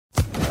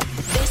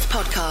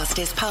podcast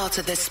is part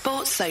of the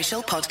Sports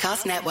Social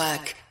Podcast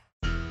Network.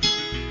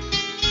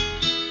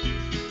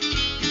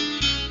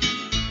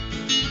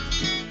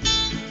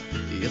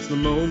 It's the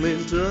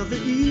moment of the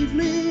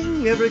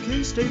evening every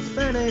K-State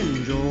fan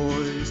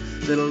enjoys.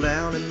 Settle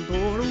down and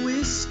pour a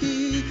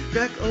whiskey,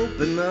 crack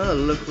open a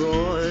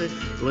LaCroix.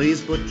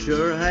 Please put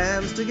your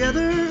hands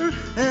together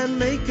and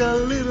make a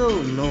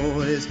little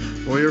noise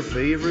for your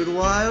favorite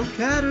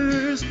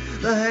Wildcatters,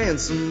 the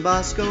handsome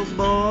Bosco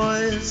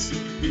Boys.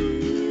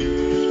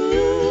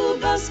 Ooh,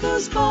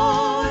 Bosco's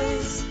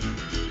Boys.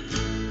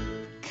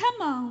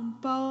 Come on,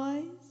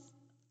 boys.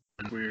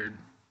 Weird.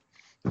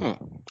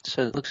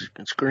 So it looks,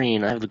 it's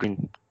green. I have the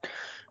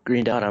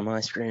green dot on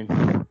my screen.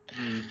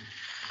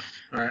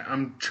 All right,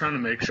 I'm trying to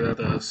make sure that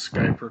the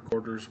Skype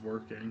recorder's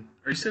working.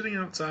 Are you sitting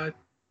outside?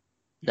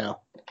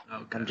 No.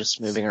 Okay. I'm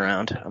just moving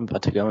around. I'm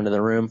about to go into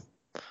the room.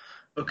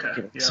 Okay.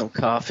 Get some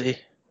coffee.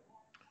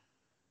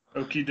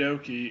 Okie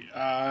dokie.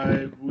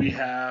 We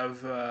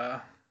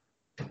have,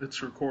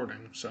 it's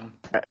recording, so.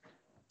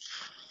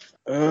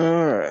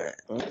 Alright,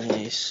 let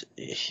me see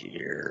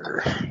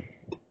here.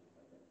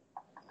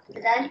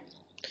 Is that?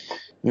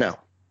 No.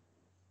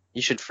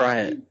 You should fry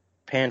it.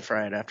 Pan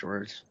fry it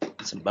afterwards.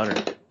 With some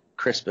butter.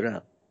 Crisp it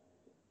up.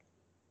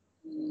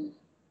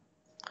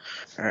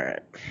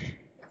 Alright.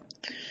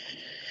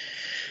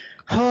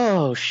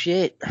 Oh,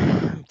 shit.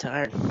 I'm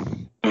tired.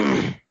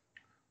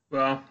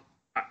 Well,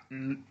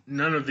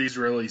 none of these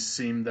really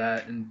seem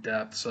that in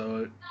depth, so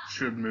it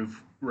should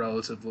move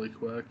relatively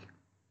quick.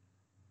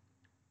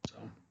 So.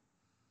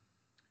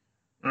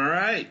 All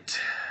right.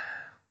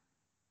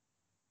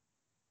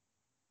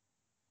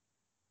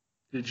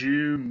 Did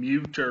you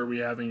mute, or are we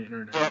having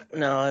internet?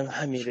 No,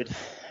 I'm muted.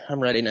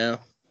 I'm ready now.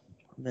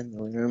 I'm in the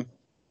room.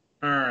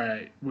 All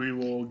right. We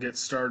will get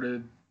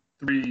started.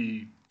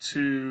 3,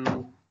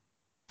 2,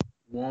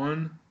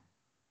 1.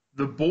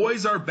 The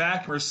boys are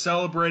back. We're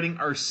celebrating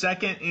our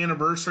second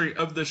anniversary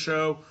of the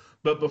show.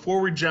 But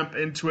before we jump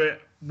into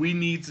it, we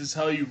need to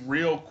tell you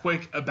real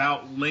quick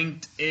about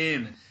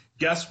LinkedIn.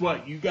 Guess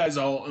what? You guys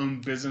all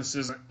own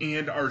businesses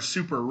and are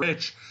super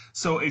rich.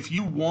 So if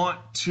you want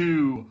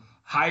to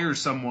hire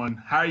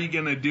someone, how are you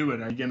going to do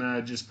it? Are you going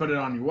to just put it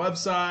on your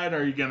website?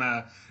 Are you going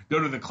to go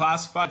to the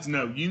classifieds?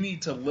 No, you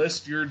need to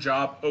list your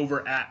job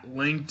over at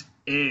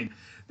LinkedIn.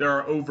 There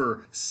are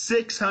over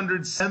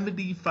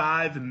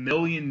 675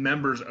 million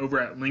members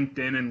over at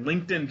LinkedIn, and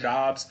LinkedIn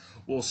Jobs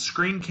will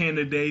screen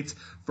candidates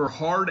for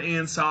hard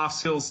and soft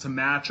skills to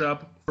match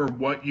up for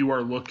what you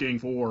are looking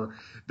for.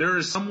 There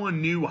is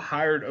someone new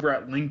hired over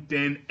at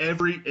LinkedIn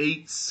every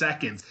 8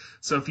 seconds.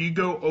 So if you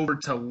go over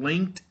to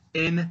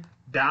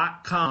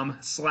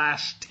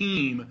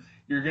linkedin.com/team,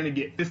 you're going to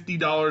get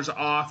 $50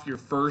 off your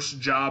first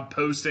job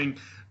posting.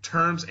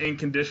 Terms and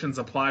conditions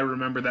apply.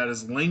 Remember, that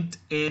is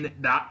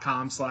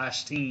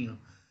linkedin.com/team.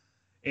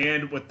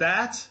 And with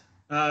that,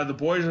 the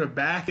boys are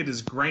back. It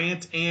is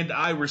Grant and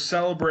I. We're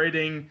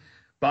celebrating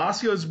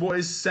Bosco's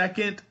Boys'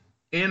 second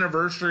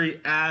anniversary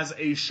as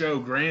a show.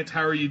 Grant,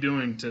 how are you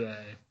doing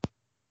today?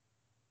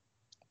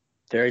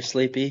 Very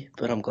sleepy,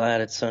 but I'm glad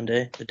it's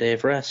Sunday, the day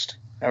of rest.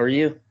 How are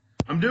you?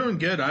 I'm doing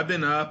good. I've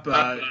been up.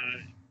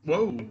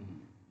 Whoa.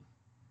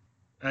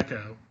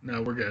 Echo.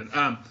 No, we're good.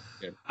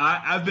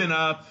 I've been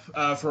up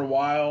for a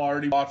while.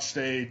 Already watched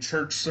a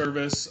church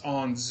service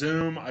on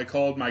Zoom. I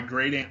called my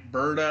great aunt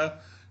Berta.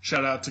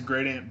 Shout out to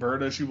great aunt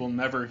Berta. She will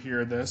never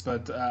hear this,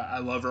 but I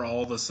love her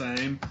all the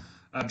same.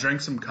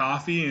 Drank some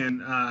coffee,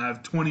 and I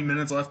have 20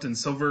 minutes left in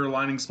Silver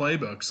Linings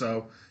Playbook.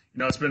 So,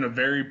 it's been a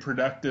very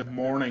productive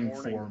morning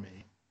for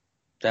me.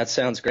 That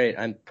sounds great.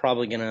 I'm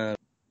probably going to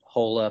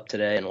hole up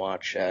today and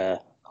watch a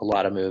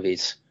lot of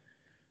movies.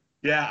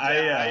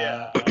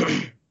 Yeah,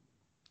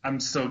 I'm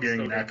still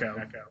getting an echo.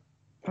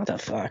 What the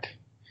fuck?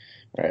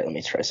 All right, let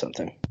me try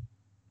something.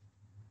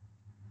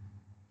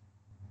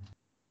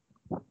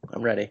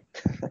 I'm ready.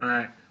 All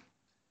right.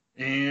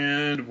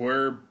 And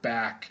we're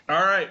back.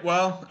 All right,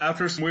 well,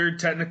 after some weird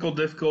technical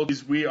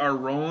difficulties, we are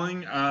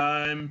rolling.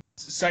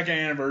 Second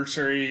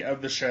anniversary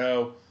of the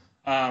show.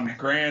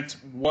 Grant,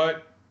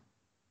 what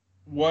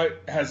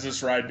has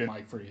this ride been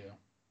like for you?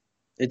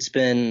 It's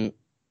been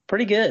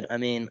pretty good. I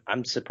mean,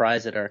 I'm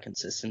surprised at our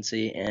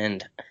consistency,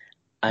 and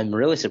I'm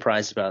really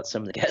surprised about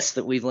some of the guests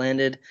that we've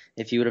landed.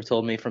 If you would have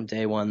told me from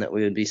day one that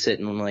we would be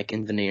sitting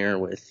in Veneer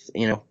with,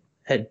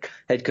 head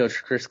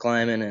coach Chris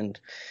Kleiman and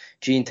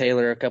Gene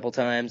Taylor a couple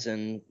times,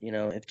 and,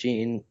 if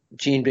Gene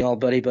being all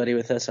buddy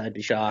with us, I'd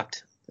be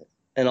shocked.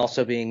 And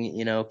also being,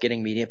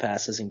 getting media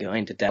passes and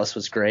going to Dallas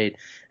was great.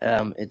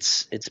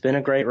 It's been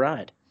a great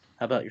ride.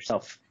 How about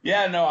yourself?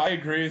 Yeah, no, I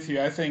agree with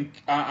you. I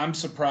think I'm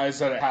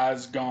surprised that it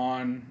has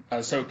gone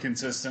so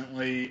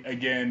consistently.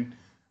 Again,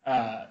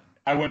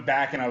 I went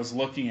back and I was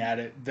looking at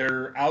it.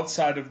 They're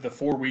outside of the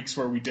 4 weeks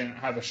where we didn't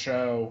have a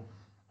show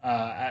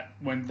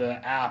when the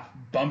app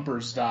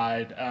Bumpers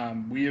died.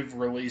 We have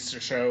released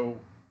a show,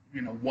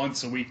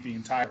 once a week the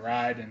entire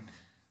ride, and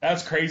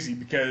that's crazy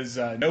because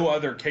no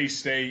other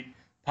K-State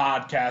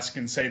podcast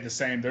can say the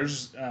same.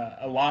 There's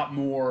a lot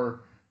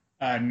more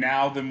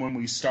now than when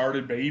we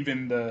started, but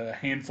even the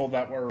handful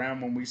that were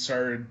around when we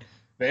started,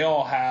 they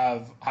all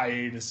have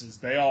hiatuses.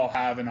 They all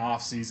have an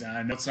off season.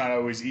 I know it's not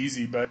always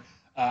easy, but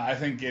I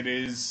think it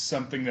is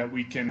something that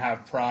we can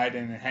have pride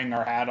in and hang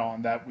our hat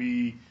on, that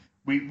we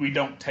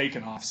don't take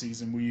an off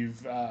season.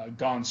 We've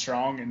gone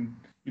strong, and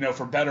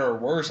for better or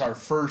worse, our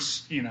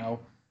first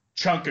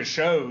chunk of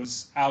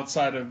shows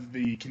outside of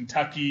the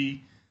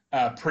Kentucky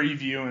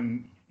preview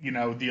and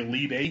the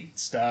Elite Eight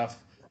stuff.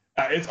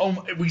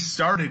 We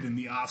started in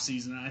the off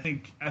season. I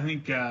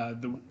think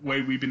the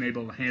way we've been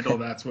able to handle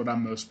that's what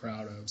I'm most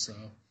proud of. So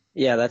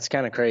yeah, that's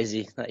kind of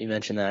crazy that you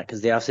mentioned that,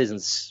 because the off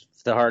season's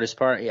the hardest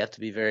part. You have to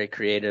be very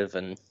creative,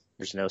 and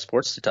there's no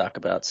sports to talk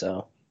about.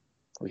 So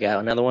we got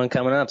another one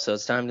coming up. So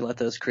it's time to let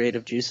those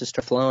creative juices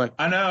start flowing.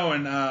 I know,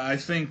 and I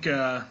think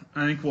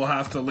we'll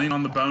have to lean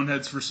on the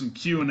boneheads for some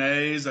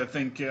Q&As. I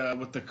think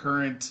with the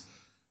current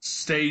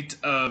state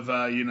of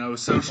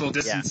social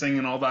distancing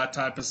and all that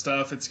type of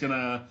stuff, it's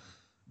gonna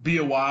be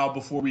a while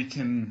before we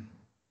can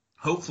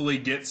hopefully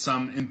get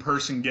some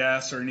in-person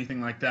guests or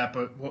anything like that,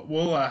 but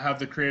we'll have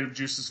the creative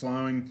juices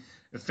flowing.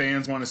 If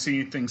fans want to see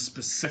anything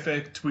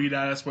specific, tweet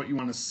at us what you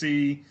want to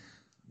see.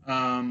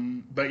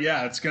 But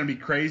yeah, it's going to be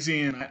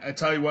crazy, and I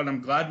tell you what,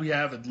 I'm glad we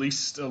have at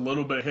least a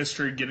little bit of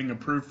history getting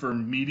approved for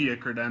media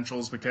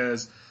credentials,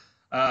 because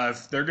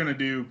if they're going to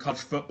do college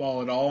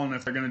football at all, and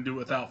if they're going to do it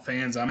without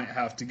fans, I might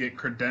have to get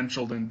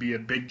credentialed and be a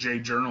Big J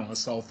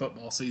journalist all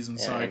football season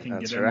so I can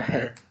get in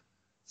there.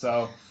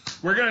 So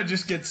we're going to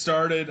just get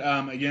started.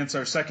 Against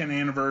our second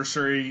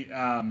anniversary.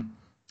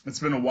 It's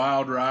been a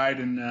wild ride,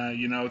 and,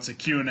 it's a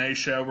Q&A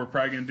show. We're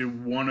probably going to do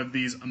one of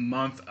these a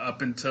month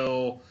up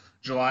until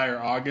July or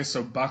August,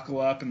 so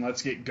buckle up and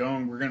let's get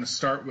going. We're going to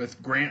start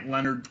with Grant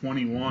Leonard,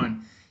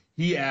 21.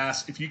 He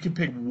asked if you could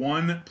pick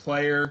one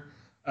player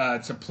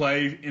to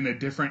play in a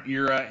different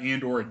era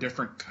and or a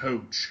different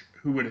coach,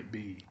 who would it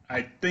be?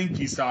 I think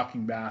he's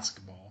talking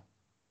basketball,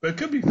 but it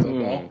could be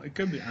football. It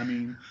could be,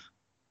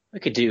 We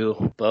could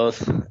do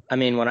both.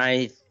 When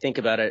I think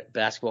about it,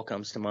 basketball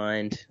comes to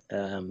mind,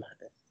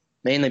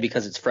 mainly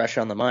because it's fresh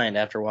on the mind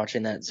after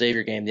watching that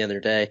Xavier game the other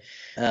day.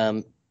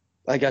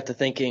 I got to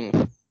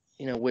thinking,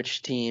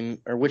 which team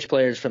or which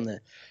players from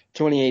the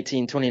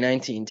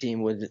 2018-2019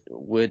 team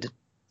would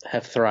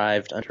have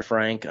thrived under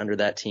Frank, under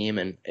that team,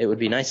 and it would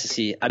be nice to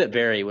see. I bet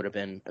Barry would have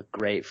been a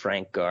great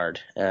Frank guard.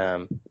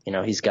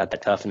 He's got the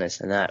toughness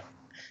and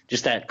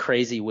that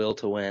crazy will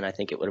to win. I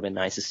think it would have been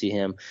nice to see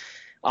him.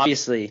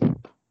 Obviously,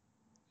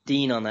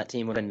 Dean on that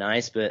team would have been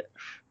nice, but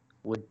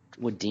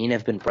would Dean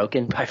have been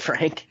broken by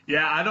Frank?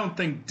 Yeah, I don't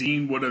think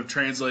Dean would have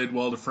translated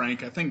well to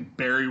Frank. I think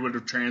Barry would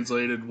have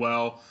translated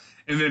well.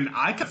 And then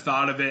I could have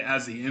thought of it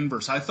as the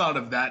inverse. I thought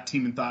of that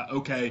team and thought,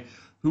 okay,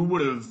 who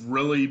would have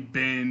really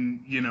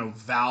been,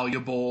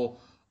 valuable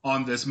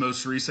on this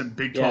most recent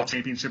Big 12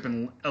 championship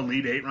and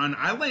Elite Eight run?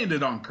 I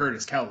landed on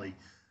Curtis Kelly.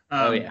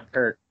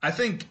 Kurt. I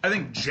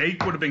think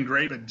Jake would have been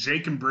great, but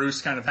Jake and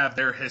Bruce kind of have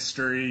their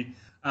history.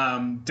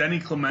 Denny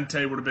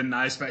Clemente would have been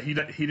nice, but he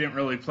didn't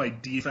really play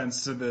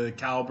defense to the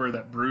caliber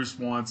that Bruce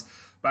wants.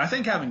 But I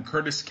think having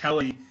Curtis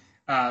Kelly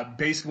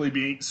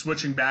basically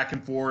switching back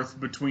and forth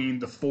between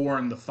the 4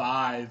 and the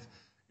 5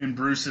 in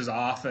Bruce's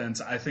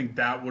offense, I think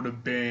that would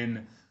have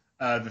been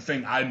the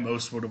thing I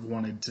most would have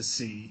wanted to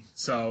see.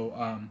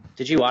 So,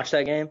 did you watch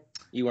that game?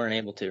 You weren't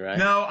able to, right?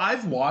 No,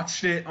 I've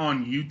watched it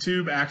on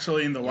YouTube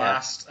actually in the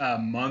last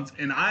month,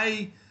 and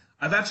I've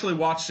actually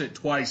watched it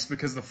twice,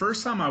 because the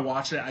first time I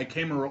watched it, I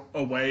came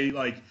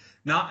away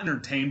not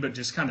entertained, but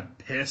just kind of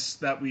pissed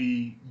that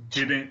we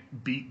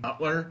didn't beat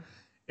Butler.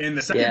 And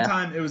the second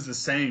time, it was the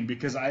same,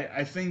 because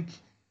I think,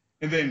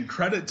 and then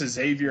credit to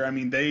Xavier,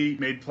 they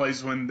made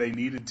plays when they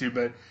needed to,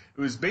 but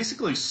it was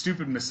basically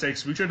stupid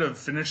mistakes. We should have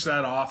finished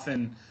that off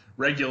in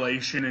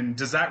regulation, and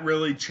does that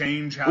really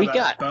change how we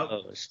got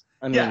hosed?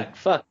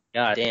 Fuck,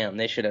 goddamn,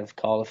 they should have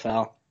called a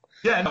foul.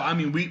 Yeah,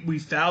 no, we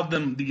fouled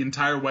them the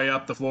entire way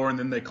up the floor, and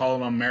then they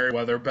called on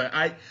Merriweather. But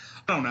I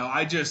don't know.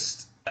 I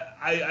just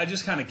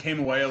kind of came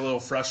away a little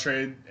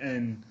frustrated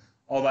and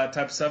all that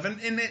type of stuff. And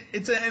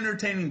it's an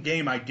entertaining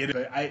game. I get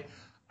it, but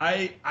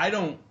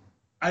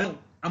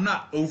I'm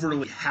not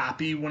overly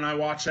happy when I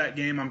watch that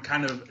game.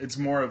 It's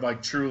more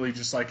of truly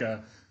just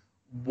a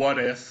what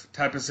if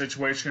type of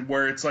situation,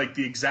 where it's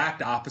the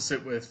exact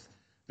opposite with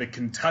the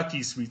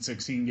Kentucky Sweet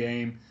 16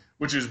 game.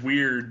 Which is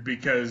weird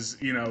because,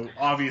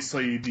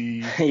 obviously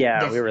we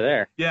were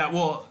there. Yeah,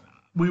 well,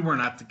 we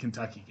weren't at the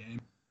Kentucky game.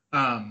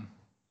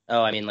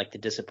 The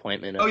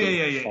disappointment of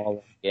the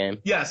fall game.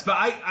 Yes, but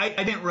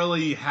I didn't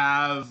really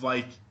have,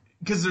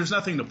 because there's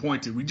nothing to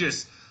point to. We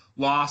just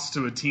lost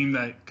to a team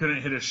that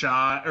couldn't hit a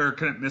shot or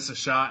couldn't miss a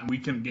shot, and we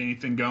couldn't get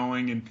anything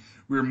going, and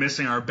we were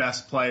missing our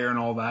best player and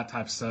all that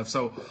type of stuff.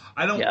 So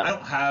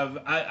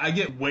I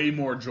get way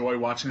more joy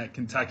watching that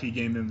Kentucky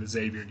game than the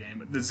Xavier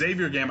game. The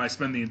Xavier game, I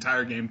spend the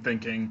entire game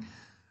thinking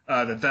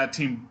that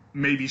team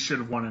maybe should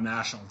have won a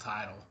national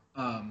title.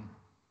 And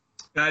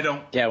I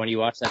don't. Yeah, when you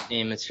watch that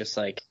team, it's just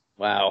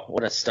wow,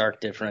 what a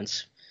stark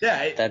difference.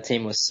 Yeah. That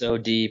team was so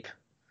deep.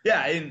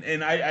 Yeah,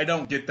 and I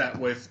don't get that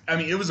with – I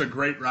mean, it was a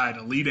great ride.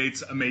 Elite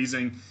Eight's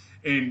amazing,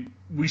 and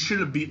we should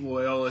have beat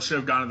Loyola, should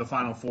have gone to the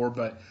Final Four,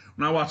 but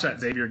when I watch that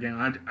Xavier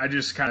game, I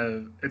just kind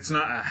of – it's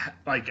not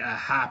like a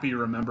happy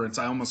remembrance.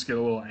 I almost get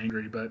a little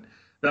angry, but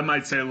that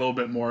might say a little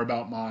bit more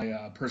about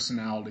my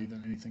personality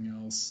than anything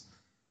else.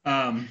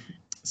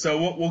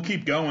 So we'll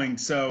keep going.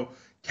 So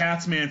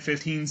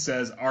Catsman15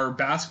 says, our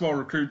basketball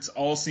recruits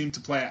all seem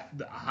to play at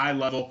a high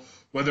level,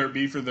 whether it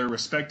be for their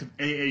respective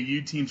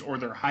AAU teams or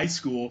their high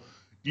school.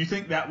 Do you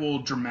think that will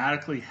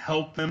dramatically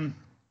help them,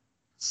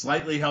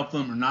 slightly help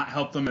them, or not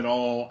help them at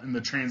all in the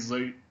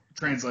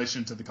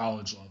translation to the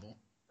college level?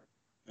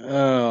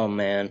 Oh,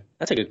 man.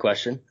 That's a good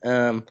question.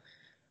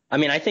 I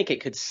mean, I think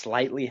it could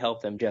slightly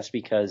help them just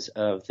because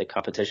of the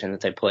competition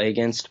that they play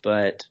against,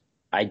 but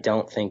I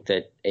don't think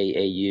that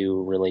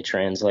AAU really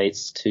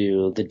translates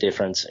to the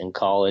difference in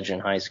college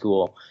and high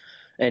school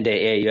and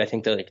AAU. I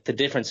think the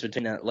difference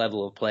between that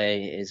level of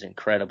play is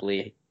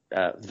incredibly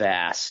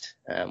vast.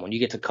 When you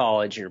get to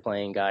college, you're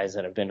playing guys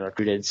that have been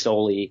recruited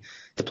solely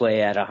to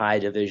play at a high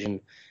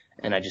division,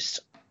 and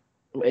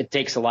it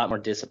takes a lot more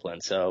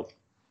discipline. So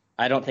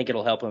I don't think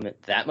it'll help them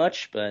that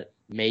much, but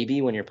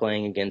maybe when you're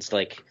playing against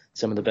like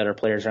some of the better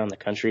players around the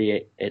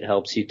country, it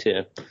helps you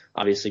to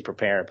obviously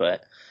prepare,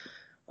 but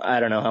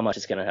I don't know how much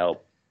it's going to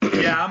help.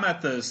 Yeah, I'm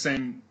at the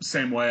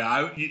same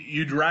way.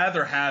 You'd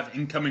rather have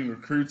incoming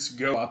recruits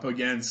go up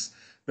against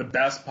the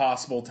best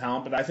possible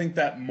talent, but I think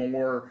that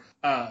more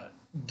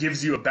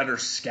gives you a better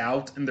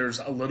scout, and there's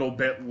a little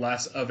bit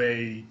less of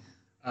a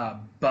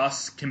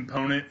bus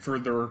component for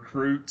the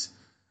recruit,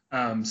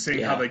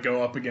 seeing how they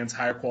go up against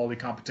higher quality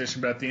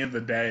competition. But at the end of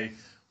the day,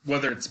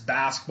 whether it's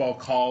basketball,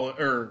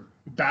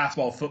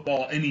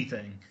 football,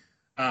 anything,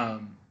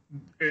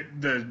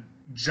 the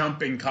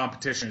jump in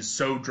competition is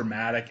so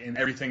dramatic, and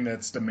everything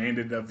that's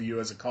demanded of you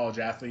as a college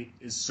athlete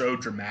is so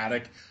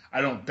dramatic.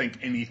 I don't think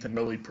anything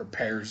really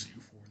prepares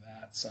you for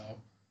that. So,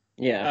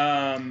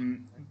 yeah.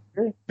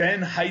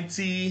 Ben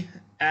Heitzey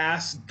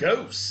asks,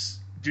 ghosts,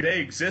 do they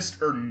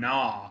exist or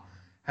nah?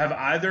 Have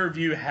either of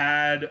you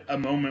had a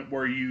moment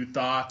where you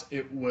thought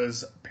it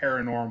was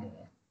paranormal?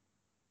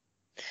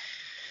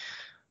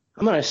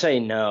 I'm going to say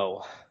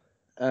no.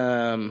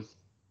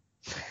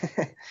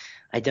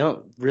 I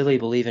don't really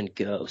believe in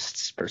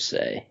ghosts per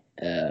se.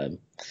 There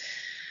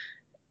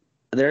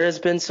has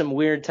been some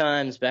weird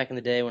times back in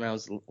the day when I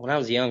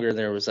was younger.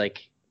 There was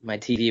like my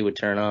TV would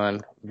turn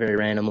on very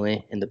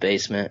randomly in the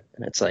basement,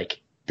 and it's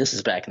like, this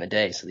is back in the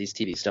day, so these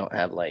TVs don't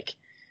have like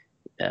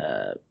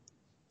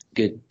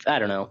good, I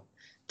don't know,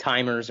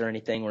 timers or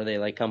anything where they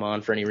like come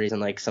on for any reason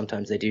like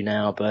sometimes they do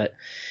now, but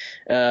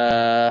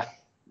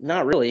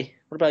not really.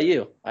 What about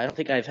you? I don't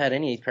think I've had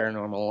any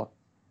paranormal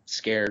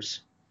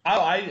scares. Oh,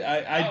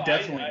 I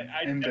definitely.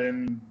 And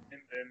then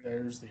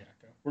there's the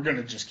echo. We're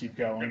gonna just keep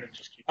going.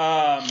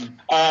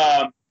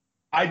 I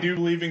do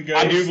believe in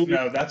ghosts.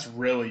 No, that's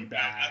really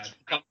bad.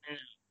 How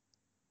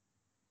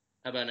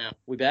about now?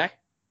 We back?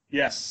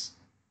 Yes.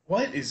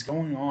 What is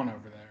going on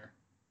over there?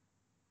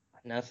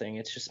 Nothing.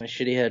 It's just my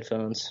shitty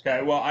headphones.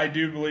 Okay, well, I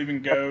do believe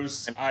in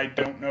ghosts. I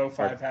don't know if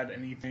I've had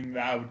anything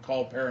that I would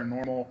call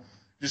paranormal.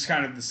 Just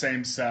kind of the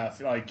same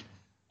stuff, like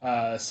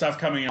stuff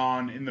coming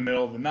on in the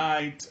middle of the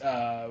night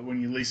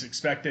when you least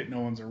expect it, no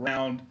one's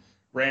around,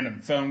 random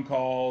phone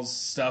calls,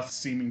 stuff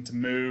seeming to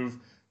move,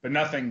 but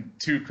nothing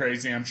too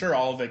crazy. I'm sure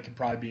all of it could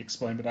probably be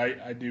explained, but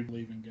I do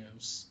believe in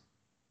ghosts.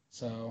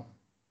 So.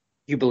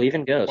 You believe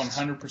in ghosts?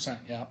 100%,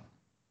 yeah.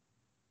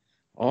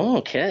 Oh,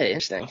 okay,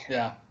 interesting.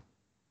 Yeah.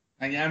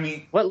 I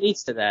mean, what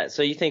leads to that?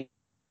 So you think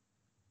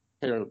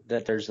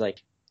that there's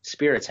like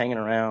spirits hanging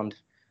around?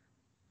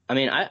 I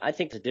mean, I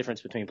think the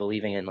difference between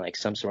believing in like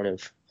some sort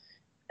of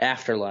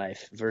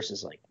afterlife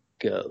versus like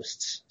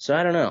ghosts. So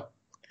I don't know.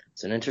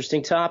 It's an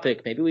interesting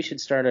topic. Maybe we should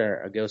start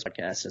a ghost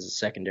podcast as a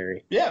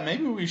secondary. Yeah,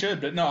 maybe we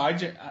should. But no, I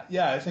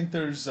think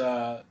there's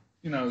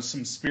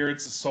some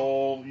spirits, the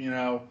soul,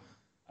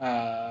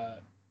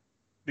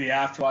 the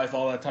afterlife,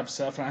 all that type of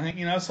stuff. And I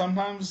think,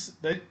 sometimes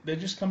they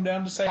just come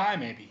down to say hi,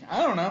 maybe.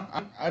 I don't know.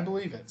 I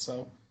believe it.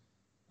 So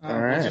all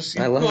right.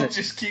 we'll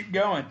just keep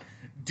going.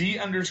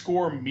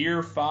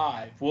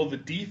 D_Mir5. Will the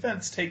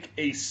defense take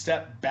a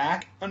step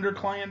back under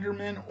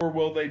Klanderman, or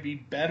will they be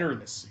better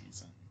this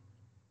season?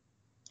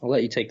 I'll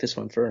let you take this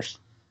one first.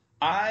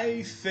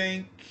 I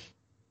think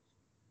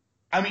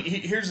 – I mean,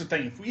 here's the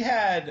thing. If we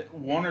had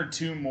one or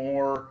two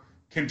more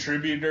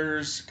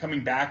contributors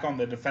coming back on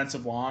the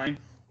defensive line,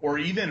 or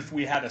even if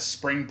we had a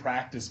spring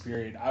practice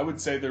period, I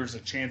would say there's a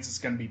chance it's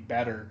going to be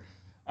better.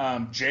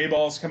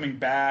 J-Ball's coming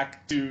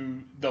back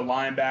to the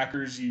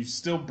linebackers. You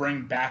still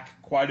bring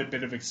back quite a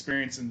bit of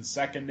experience in the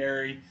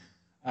secondary,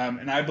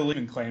 and I believe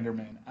in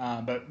Klanderman.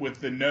 But with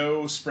the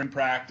no spring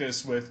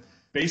practice, with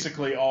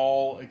basically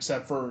all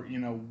except for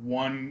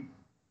one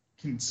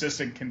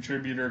consistent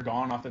contributor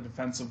gone off the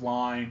defensive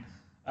line,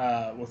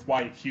 with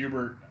Wyatt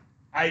Hubert,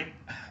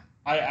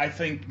 I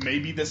think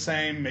maybe the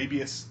same,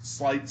 maybe a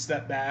slight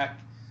step back,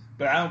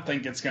 but I don't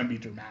think it's going to be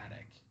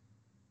dramatic.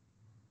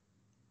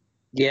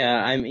 Yeah,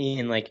 I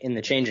mean, like in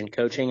the change in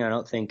coaching, I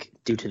don't think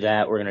due to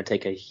that we're going to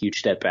take a huge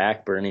step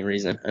back for any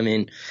reason. I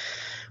mean,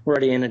 we're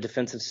already in a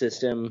defensive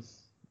system.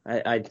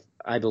 I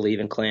believe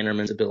in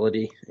Klanderman's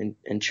ability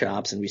and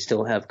chops, and we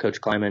still have Coach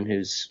Kleiman,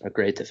 who's a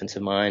great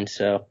defensive mind.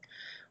 So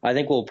I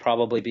think we'll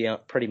probably be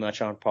pretty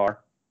much on par.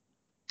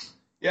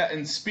 Yeah,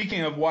 and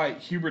speaking of Wyatt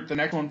Hubert, the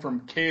next one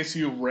from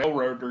KSU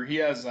Railroader, he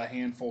has a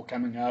handful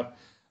coming up.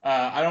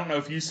 I don't know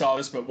if you saw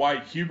this, but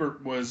Wyatt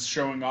Hubert was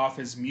showing off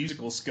his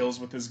musical skills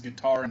with his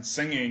guitar and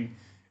singing.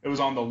 It was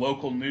on the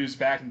local news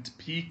back in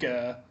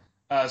Topeka.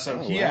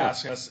 He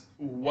asked us,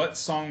 what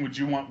song would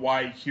you want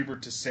Wyatt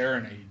Hubert to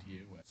serenade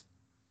you with?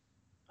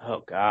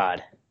 Oh,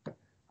 God.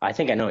 I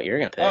think I know what you're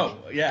going to pick. Oh,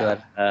 yeah.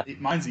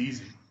 Mine's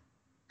easy.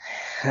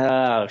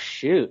 Oh,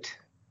 shoot.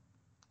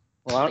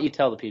 Well, why don't you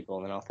tell the people,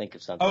 and then I'll think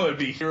of something. Oh, it'd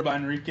be Hero by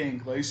Enrique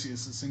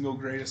Iglesias, the single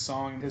greatest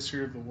song in the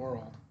history of the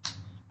world.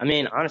 I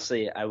mean,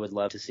 honestly, I would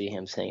love to see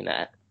him sing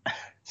that.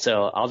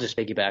 So I'll just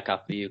piggyback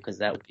off of you because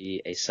that would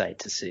be a sight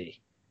to see.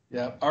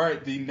 Yeah. All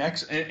right. The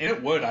next, and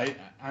it would. I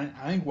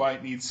think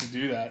Wyatt needs to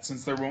do that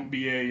since there won't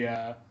be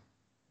a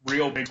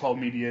real Big 12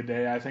 Media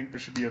Day. I think there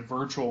should be a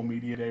virtual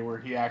Media Day where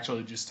he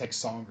actually just takes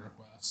song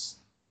requests.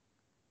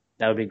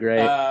 That would be great.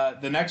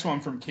 The next one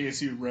from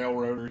KSU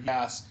Railroader, he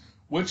asks,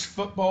 which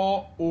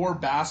football or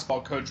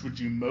basketball coach would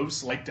you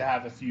most like to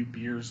have a few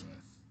beers with?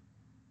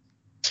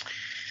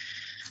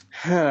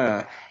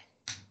 Huh.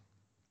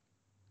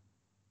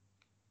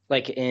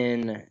 Like at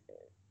any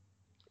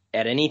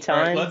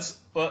time? All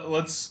right,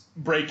 let's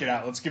break it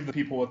out. Let's give the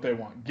people what they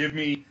want. Give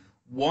me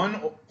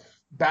one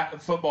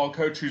football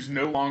coach who's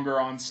no longer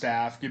on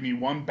staff. Give me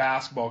one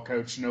basketball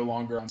coach no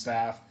longer on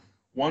staff.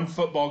 One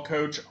football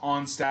coach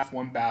on staff.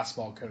 One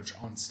basketball coach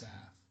on staff.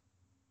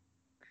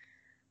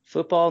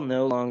 Football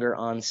no longer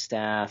on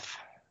staff.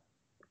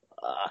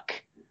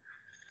 Fuck.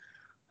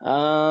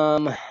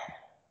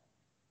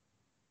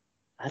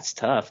 That's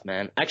tough,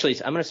 man.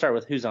 Actually, I'm going to start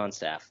with who's on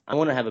staff. I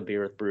want to have a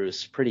beer with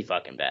Bruce pretty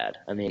fucking bad.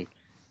 I mean,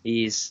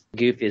 he's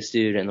the goofiest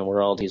dude in the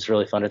world. He's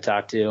really fun to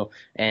talk to.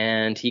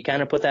 And he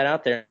kind of put that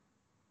out there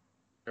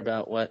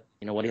about what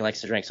he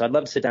likes to drink. So I'd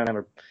love to sit down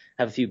and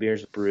have a few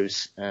beers with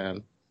Bruce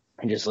and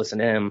just listen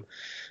to him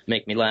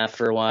make me laugh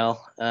for a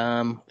while.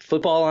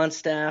 Football on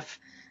staff,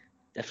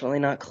 definitely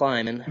not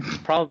Kleiman.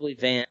 Probably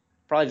Van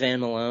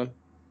Malone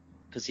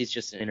because he's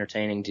just an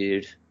entertaining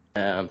dude.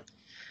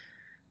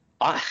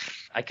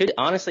 I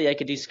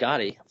could do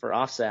Scotty for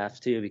off staff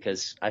too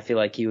because I feel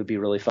like he would be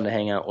really fun to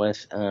hang out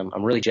with.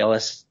 I'm really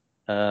jealous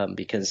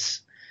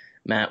because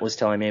Matt was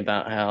telling me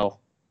about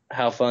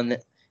how fun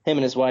that him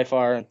and his wife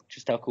are and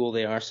just how cool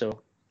they are.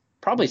 So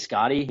probably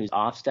Scotty, who's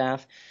off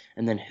staff,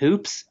 and then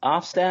Hoops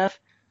off staff.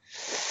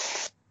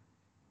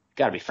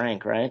 Got to be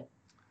Frank, right?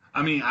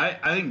 I mean, I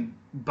think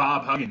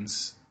Bob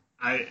Huggins.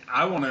 I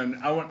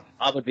want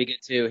Bob would be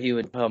good too. He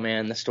would. Oh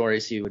man, the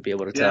stories he would be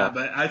able to tell. Yeah,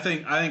 but I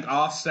think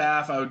off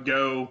staff I would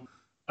go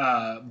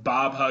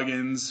Bob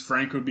Huggins.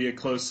 Frank would be a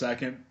close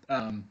second.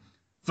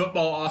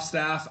 Football off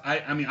staff.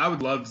 I mean, I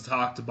would love to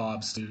talk to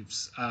Bob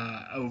Stoops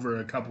over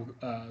a couple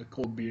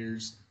cold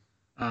beers.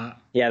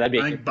 Yeah, that'd be.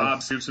 I think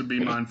Bob Stoops would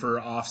be mine for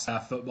off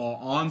staff football.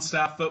 On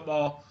staff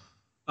football.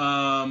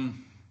 I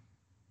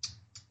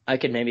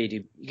could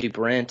maybe do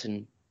Brent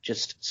and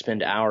just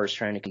spend hours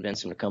trying to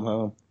convince him to come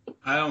home.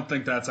 I don't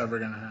think that's ever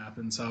going to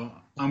happen, so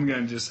I'm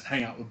going to just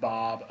hang out with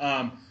Bob.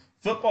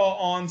 Football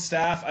on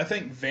staff, I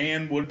think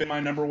Van would be my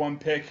number one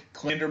pick.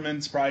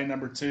 Klanderman's probably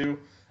number two.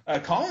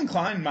 Colin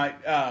Klein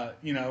might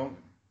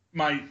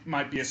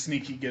be a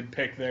sneaky good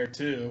pick there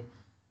too.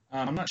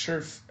 I'm not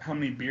sure how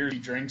many beers he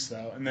drinks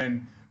though. And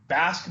then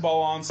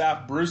basketball on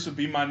staff, Bruce would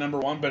be my number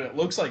one, but it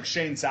looks like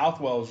Shane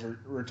Southwell is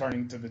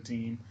returning to the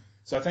team.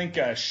 So I think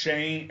to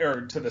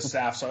the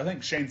staff. So I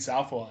think Shane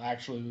Southwell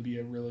actually would be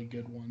a really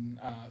good one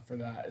for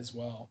that as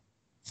well.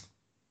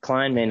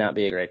 Klein may not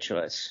be a great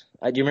choice.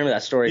 Do you remember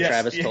that story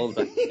Travis told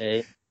about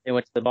they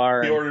went to the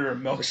bar? They ordered a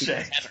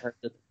milkshake.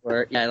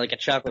 Yeah, like a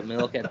chocolate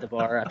milk at the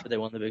bar after they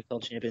won the Big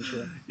 12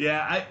 championship.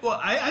 Yeah, I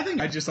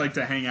think I just like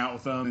to hang out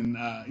with them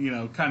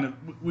and kind of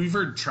we've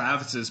heard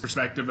Travis's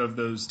perspective of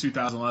those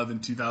 2011,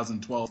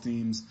 2012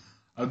 teams.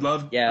 I'd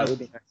love. Yeah, it would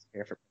be nice to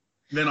hear from.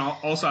 Then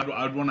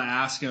I'd want to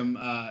ask him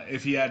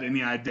if he had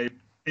any idea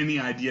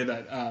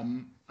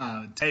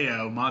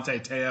that Monte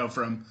Teo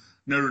from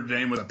Notre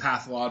Dame was a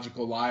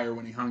pathological liar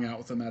when he hung out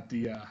with him at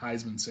the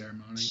Heisman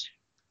ceremony.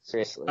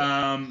 Seriously.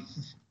 Can't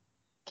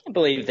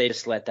believe they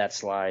just let that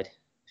slide. It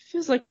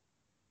feels like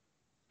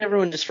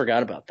everyone just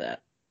forgot about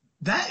that.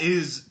 That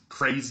is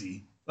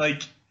crazy.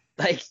 Like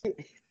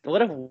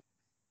what if it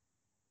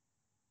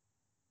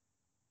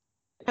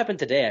happened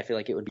today? I feel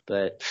like it would be,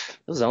 but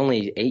it was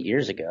only 8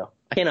 years ago.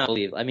 I cannot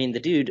believe. I mean, the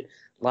dude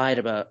lied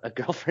about a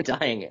girlfriend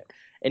dying,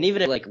 and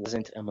even if it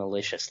wasn't a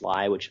malicious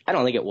lie, which I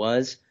don't think it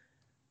was.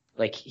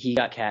 Like he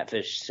got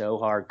catfished so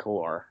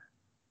hardcore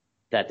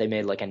that they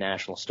made like a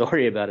national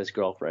story about his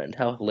girlfriend.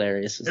 How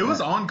hilarious is that? It was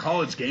on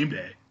College Game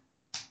Day.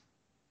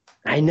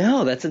 I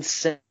know, that's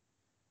insane.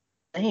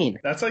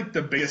 That's like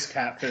the biggest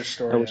catfish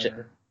story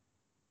ever.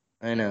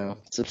 I know.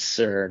 It's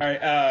absurd. All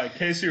right,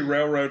 Casey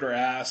Railroader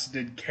asks,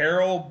 did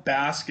Carol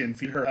Baskin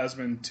feed her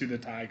husband to the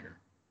tiger?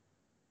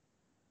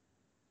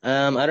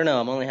 I don't know.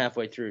 I'm only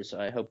halfway through, so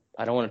I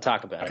don't want to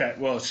talk about it. Okay,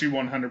 well, she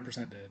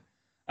 100% did.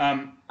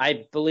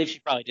 I believe she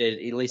probably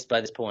did, at least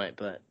by this point,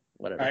 but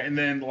whatever. All right, and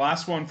then the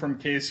last one from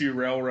KSU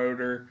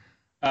Railroader.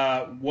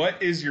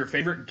 What is your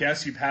favorite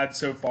guest you've had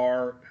so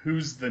far?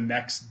 Who's the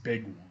next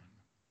big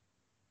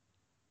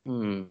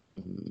one?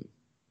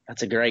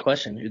 That's a great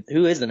question.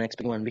 Who is the next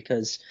big one?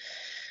 Because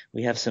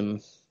we have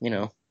some,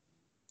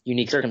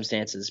 unique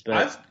circumstances.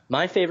 But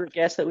my favorite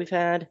guest that we've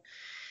had,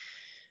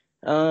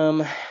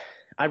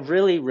 I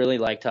really, really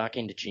like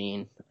talking to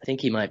Gene. I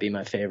think he might be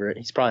my favorite.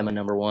 He's probably my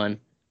number one.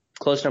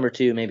 Close number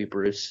two, maybe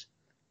Bruce.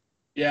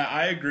 Yeah,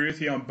 I agree with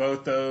you on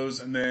both those.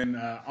 And then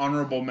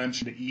honorable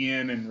mention to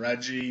Ian and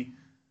Reggie.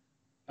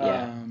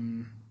 Yeah.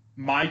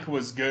 Mike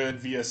was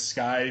good via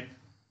Skype.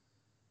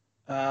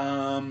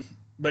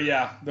 But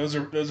yeah, those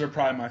are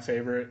probably my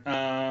favorite.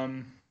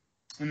 And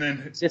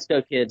then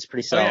Cisco Kid's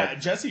pretty solid. Yeah,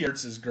 Jesse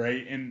Ertz is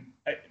great, and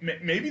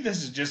maybe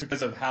this is just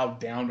because of how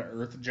down to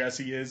earth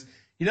Jesse is.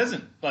 He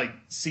doesn't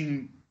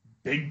seem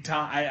big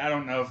time. I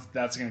don't know if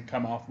that's going to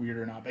come off weird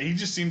or not, but he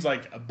just seems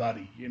like a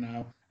buddy.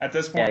 At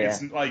this point,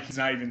 It's like he's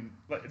not even.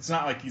 It's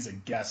not like he's a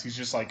guest. He's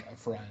just like a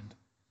friend.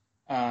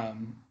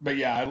 But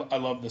yeah, I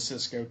love the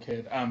Cisco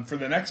Kid. For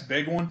the next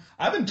big one,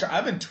 I've been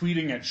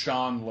tweeting at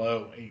Sean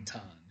Lowe a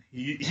ton.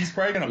 He's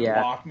probably going to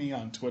block me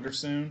on Twitter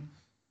soon.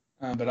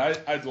 But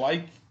I'd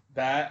like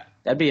that.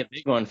 That'd be a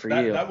big one for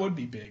you. That would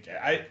be big.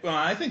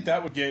 I think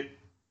that would get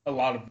a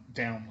lot of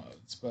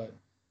downloads, but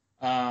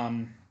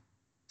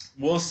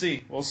we'll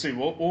see.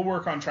 We'll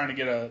work on trying to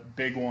get a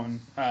big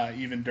one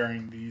even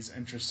during these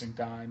interesting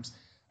times.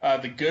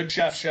 The good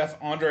chef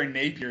Andre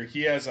Napier,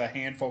 he has a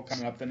handful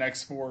coming up. The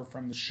next 4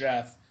 from the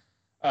chef.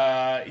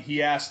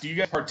 He asked, do you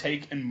guys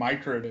partake in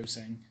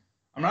microdosing?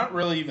 I'm not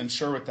really even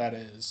sure what that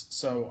is,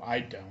 so I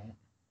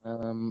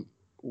don't.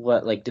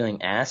 What, like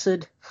doing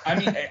acid? I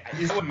mean,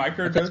 is it what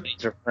microdosing? That's what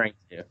he's referring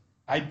to.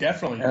 I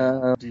definitely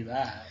don't do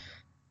that.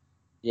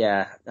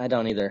 Yeah, I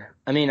don't either.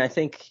 I mean, I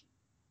think,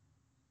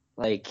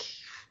 I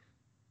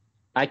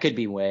could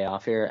be way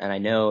off here, and I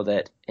know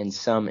that in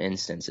some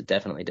instance it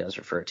definitely does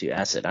refer to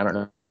acid. I don't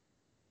know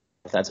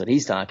if that's what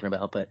he's talking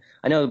about, but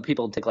I know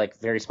people take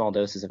very small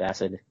doses of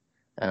acid.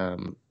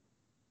 But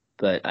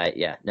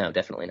no,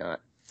 definitely not.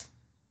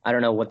 I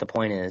don't know what the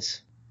point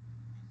is.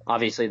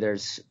 Obviously there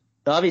is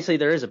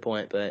a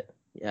point, but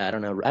yeah, I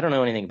don't know. I don't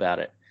know anything about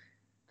it.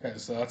 Okay,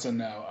 so that's a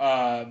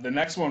no. The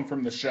next one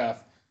from the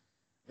chef.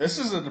 This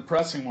is a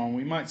depressing one.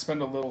 We might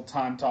spend a little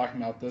time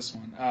talking about this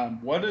one.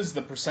 What is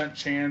the %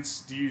 chance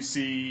do you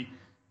see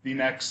the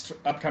next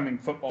upcoming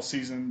football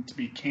season to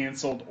be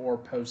canceled or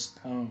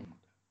postponed?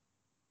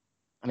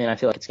 I mean, I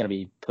feel like it's going to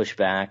be pushed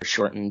back or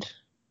shortened.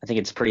 I think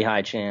it's a pretty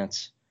high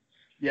chance.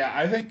 Yeah,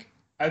 I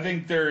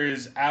think there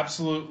is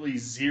absolutely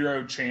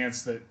zero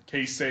chance that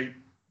K-State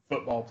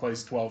football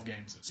plays 12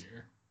 games this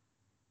year.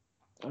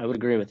 I would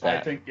agree with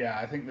that.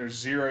 I think there's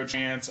zero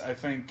chance. I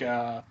think,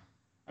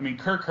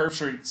 Kirk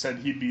Herbstreit said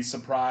he'd be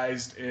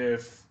surprised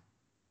if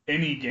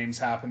any games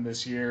happen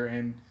this year,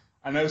 and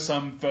I know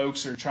some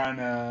folks are trying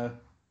to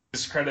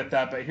discredit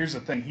that, but here's the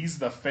thing. He's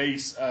the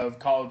face of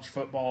college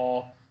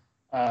football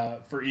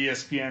for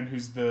ESPN,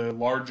 who's the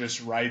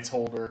largest rights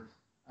holder.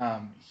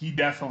 He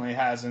definitely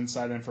has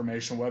inside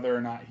information. Whether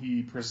or not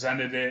he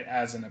presented it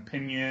as an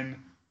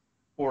opinion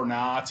or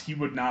not, he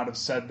would not have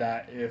said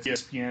that if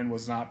ESPN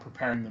was not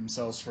preparing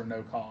themselves for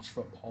no college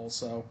football.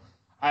 So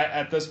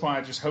at this point,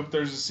 I just hope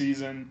there's a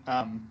season.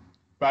 But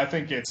I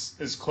think it's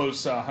as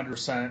close to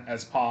 100%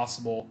 as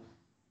possible.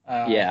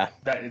 That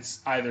it's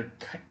either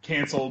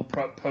canceled,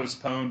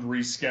 postponed,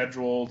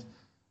 rescheduled,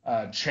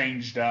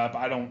 changed up.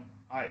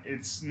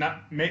 It's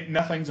not.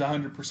 Nothing's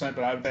 100%,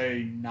 but I would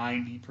say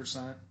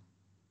 90%.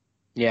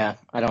 Yeah,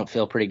 I don't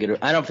feel pretty good.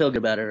 I don't feel good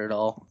about it at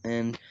all.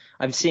 And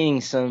I'm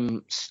seeing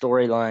some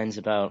storylines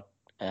about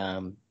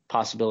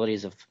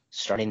possibilities of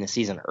starting the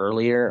season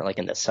earlier, like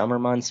in the summer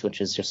months,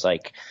 which is just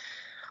like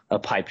a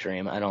pipe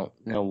dream. I don't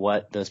know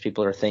what those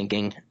people are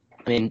thinking.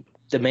 I mean,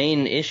 the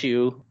main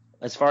issue,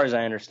 as far as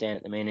I understand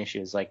it, the main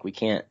issue is we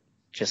can't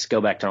just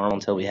go back to normal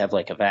until we have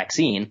a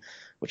vaccine,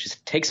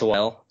 which takes a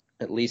while,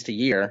 at least a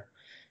year.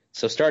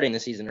 So starting the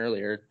season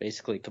earlier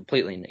basically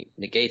completely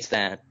negates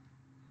that.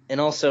 And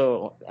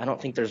also, I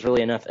don't think there's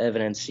really enough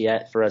evidence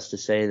yet for us to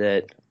say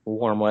that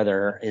warm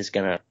weather is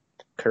going to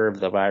curb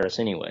the virus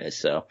anyway.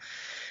 So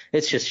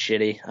it's just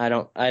shitty.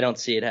 I don't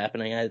see it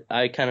happening.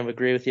 I kind of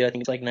agree with you. I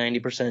think it's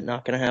 90%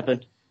 not going to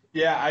happen.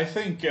 Yeah, I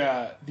think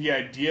the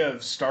idea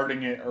of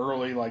starting it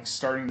early,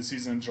 starting the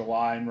season in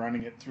July and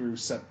running it through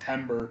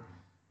September,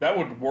 that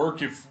would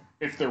work if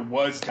there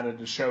was data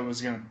to show it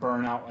was going to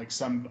burn out like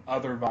some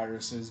other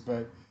viruses.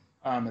 But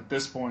at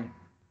this point,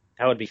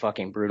 that would be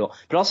fucking brutal.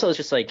 But also, it's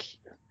just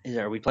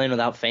are we playing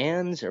without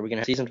fans? Are we going to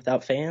have a season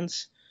without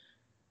fans?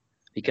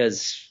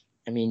 Because,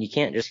 I mean, you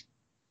can't just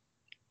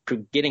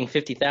 – getting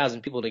 50,000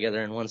 people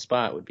together in one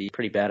spot would be a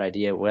pretty bad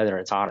idea, whether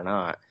it's hot or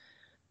not.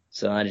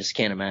 So I just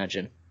can't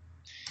imagine.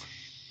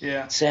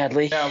 Yeah.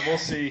 Sadly. Yeah, we'll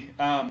see.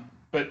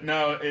 But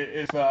no,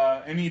 if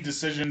any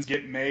decisions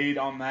get made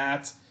on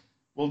that,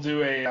 we'll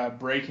do a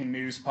breaking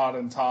news pod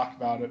and talk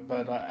about it.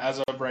 But as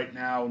of right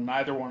now,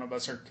 neither one of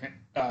us are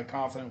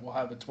confident we'll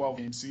have a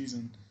 12-game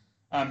season.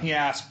 He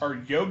asked, are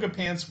yoga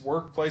pants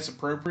workplace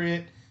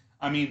appropriate?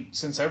 I mean,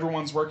 since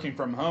everyone's working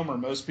from home, or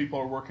most people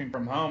are working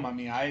from home, I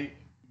mean,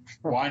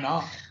 why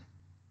not?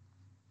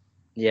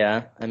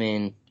 Yeah, I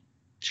mean,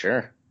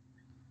 sure.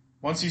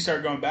 Once you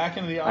start going back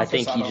into the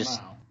office, I don't know.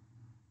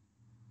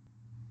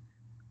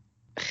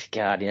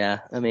 God, yeah.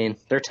 I mean,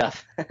 they're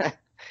tough.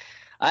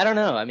 I don't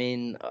know. I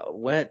mean,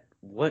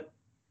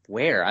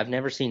 where? I've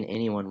never seen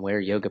anyone wear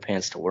yoga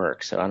pants to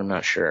work, so I'm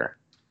not sure.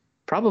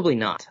 Probably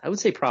not. I would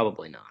say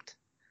probably not.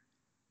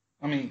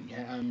 I mean,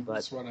 yeah,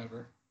 it's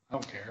whatever. I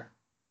don't care.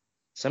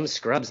 Some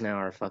scrubs now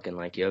are fucking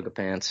like yoga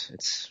pants.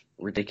 It's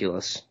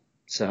ridiculous.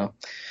 So,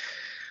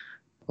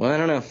 well, I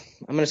don't know.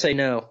 I'm going to say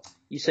no.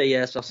 You say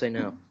yes, I'll say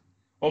no.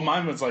 Well,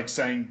 mine was like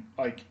saying,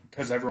 like,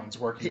 because everyone's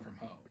working from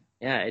home.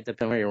 Yeah, it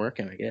depends where you're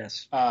working, I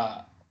guess.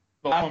 The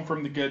last one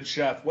from the good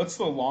chef. What's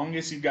the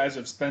longest you guys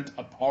have spent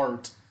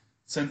apart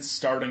since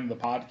starting the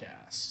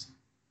podcast?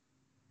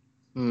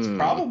 It's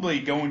probably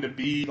going to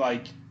be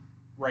like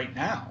right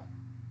now.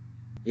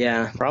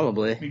 Yeah,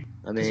 probably.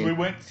 I mean, we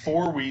went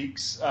 4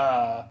 weeks.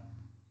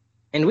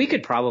 And we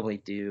could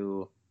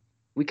do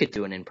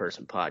an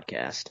in-person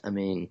podcast. I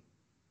mean,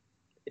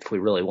 if we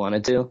really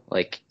wanted to,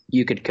 like,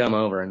 you could come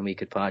over and we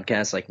could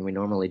podcast like we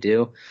normally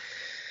do.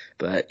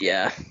 But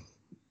yeah,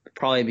 it'd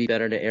probably be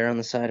better to err on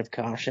the side of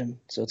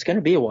caution. So it's going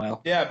to be a while.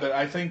 Yeah, but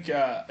I think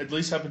at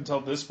least up until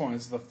this point,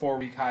 it's the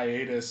 4-week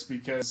hiatus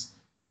because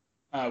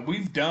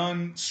we've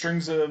done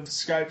strings of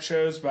Skype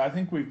shows, but I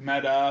think we've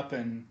met up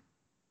and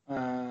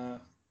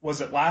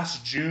was it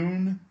last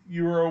June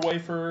you were away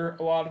for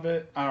a lot of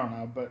it? I don't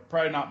know, but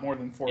probably not more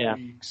than 4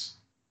 weeks.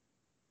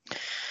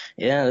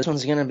 Yeah, this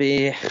one's going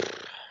to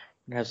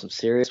have some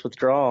serious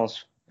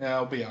withdrawals. Yeah,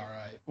 it'll be all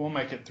right. We'll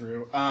make it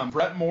through.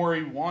 Brett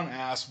Morey 1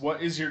 asks,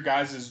 what is your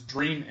guys'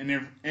 dream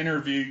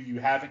interview you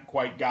haven't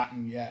quite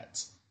gotten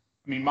yet?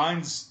 I mean,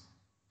 mine's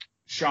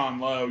Sean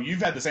Lowe.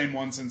 You've had the same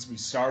one since we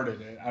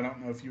started it. I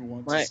don't know if you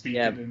want to speak it.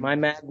 Yeah, my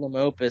magnum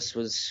opus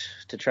was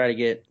to try to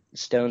get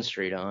Stone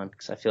Street on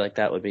because I feel like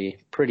that would be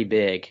pretty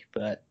big,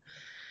 but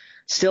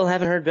still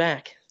haven't heard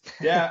back.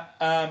 Yeah,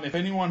 if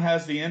anyone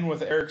has the in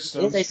with Eric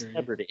Stone Street. He's a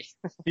celebrity.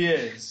 He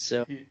is.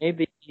 So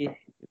maybe it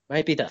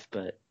might be tough,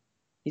 but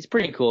he's a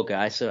pretty cool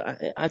guy, so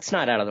it's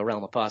not out of the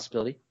realm of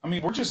possibility. I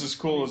mean, we're just as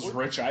cool as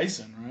Rich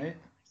Eisen, right?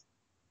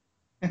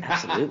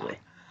 Absolutely.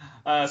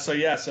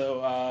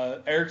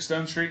 So Eric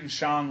Stone Street and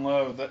Sean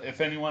Lowe.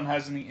 If anyone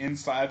has any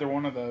insight, either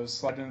one of those,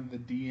 slide into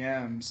the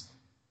DMs.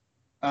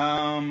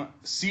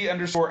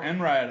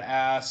 C_Enrad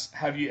asks,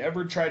 have you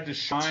ever tried to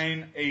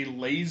shine a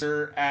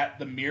laser at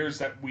the mirrors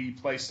that we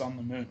placed on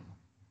the moon?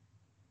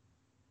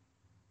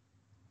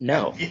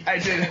 No. Yeah, I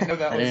didn't know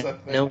that was a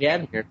thing. No,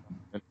 yeah, here.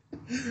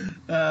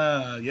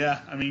 Yeah,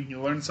 I mean,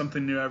 you learn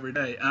something new every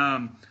day.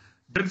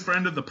 Good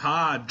friend of the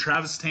pod,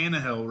 Travis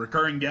Tannehill,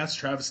 recurring guest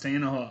Travis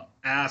Tannehill,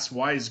 asks,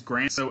 why is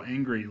Grant so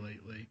angry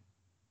lately?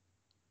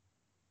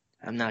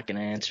 I'm not going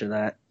to answer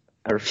that.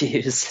 I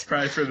refuse.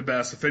 Probably for the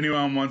best. If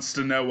anyone wants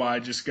to know why,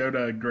 just go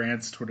to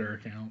Grant's Twitter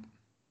account.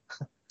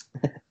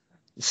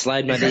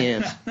 Slide my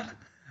DM.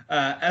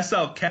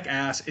 SL Keck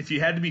asks, if you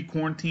had to be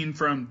quarantined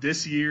from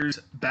this year's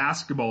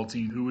basketball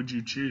team, who would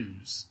you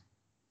choose?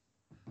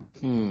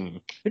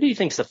 Who do you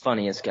think's the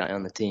funniest guy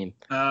on the team?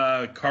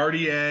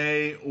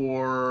 Cartier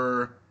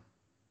or...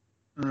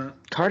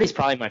 Cardi's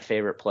probably my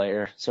favorite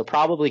player, so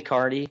probably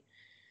Cardi.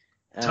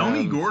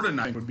 Tony Gordon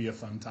would be a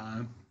fun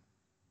time.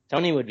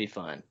 Tony would be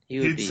fun.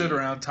 He'd sit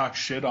around and talk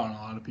shit on a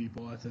lot of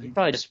people, I think. He'd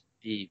probably just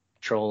be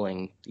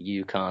trolling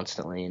you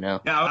constantly, you know?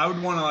 Yeah, I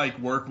would want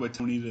to, work with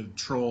Tony to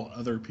troll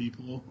other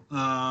people.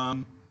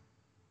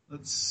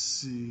 Let's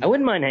see. I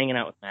wouldn't mind hanging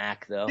out with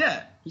Mac, though.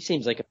 Yeah. He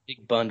seems like a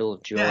big bundle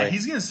of joy. Yeah,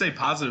 he's going to stay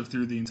positive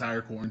through the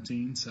entire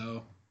quarantine,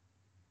 so.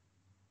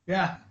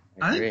 Yeah,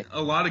 I think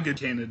a lot of good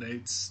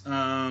candidates.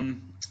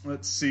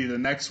 Let's see, the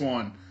next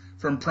one.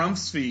 From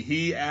Prumsfee,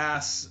 he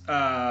asks,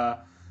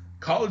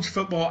 college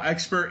football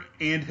expert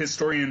and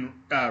historian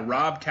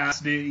Rob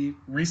Cassidy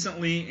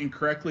recently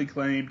incorrectly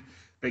claimed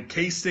that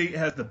K-State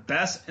has the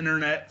best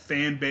internet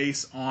fan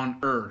base on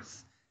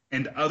earth,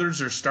 and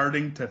others are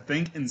starting to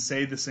think and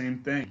say the same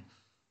thing.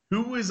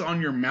 Who is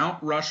on your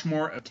Mount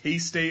Rushmore of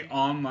K-State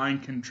online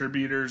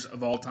contributors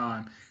of all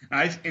time?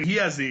 And he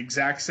has the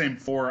exact same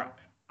 4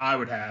 I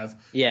would have.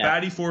 Yeah.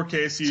 Batty 4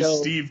 KSU,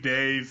 Steve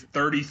Dave,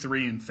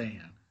 33, and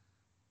Fan.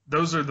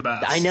 Those are the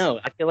best. I know.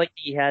 I feel like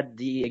he had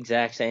the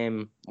exact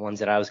same ones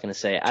that I was going to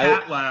say.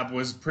 Cat Lab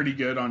was pretty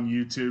good on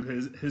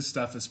YouTube. His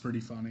stuff is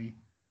pretty funny.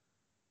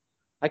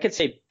 I could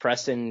say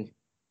Preston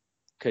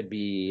could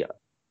be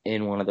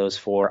in one of those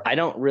 4. I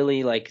don't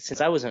really since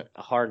I wasn't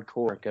a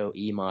hardcore Go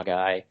EMA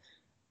guy,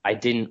 I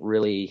didn't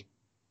really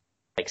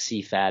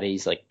see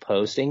fatties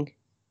posting.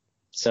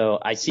 So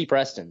I see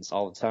Preston's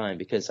all the time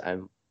because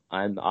I'm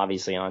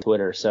obviously on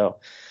Twitter. So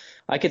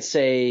I could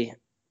say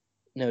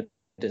no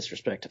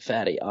disrespect to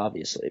Fatty,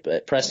 obviously,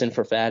 but Preston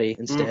for Fatty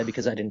instead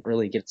because I didn't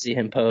really get to see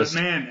him post.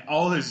 But man,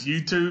 all his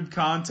YouTube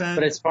content.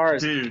 But as far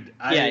as dude,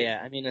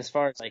 I mean, as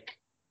far as like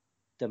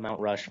the Mount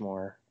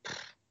Rushmore,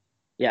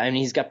 yeah, I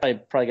mean, he's got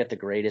probably got the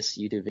greatest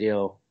YouTube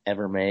video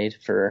ever made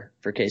for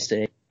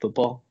K-State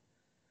football.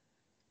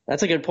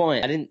 That's a good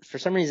point. For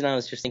some reason I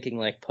was just thinking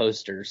like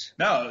posters.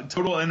 No,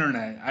 total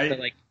internet. But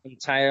like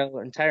entire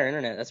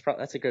internet.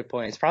 That's a good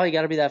point. It's probably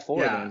got to be that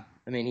four. Yeah. Then.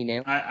 I mean, he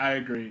nailed. I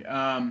agree.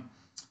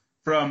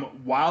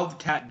 From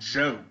Wildcat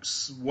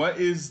Jokes, what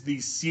is the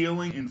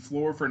ceiling and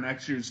floor for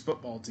next year's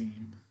football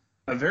team?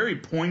 A very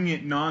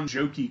poignant,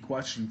 non-jokey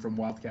question from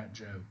Wildcat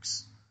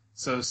Jokes.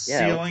 So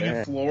ceiling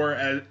and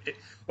floor.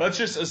 Let's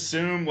just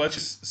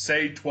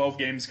say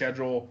 12-game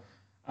schedule.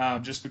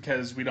 Just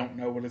because we don't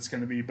know what it's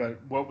going to be, but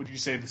what would you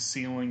say the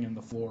ceiling and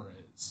the floor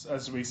is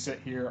as we sit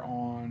here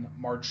on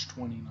March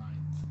 29th?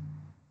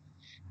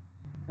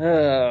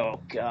 Oh,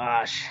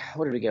 gosh.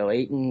 What did we go,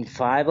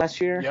 8-5 last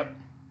year? Yep.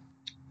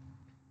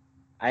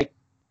 I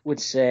would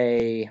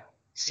say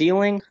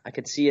ceiling, I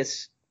could see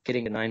us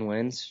getting to 9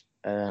 wins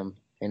in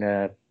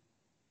a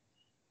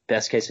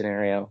best-case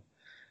scenario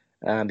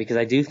because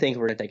I do think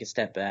we're going to take a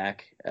step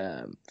back.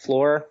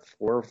 Floor,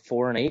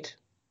 4-8.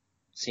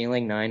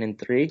 Ceiling,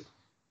 9-3.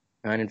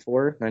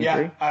 9-4, 9-3.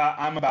 Yeah,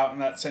 I'm about in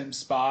that same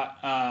spot.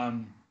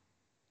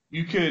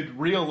 You could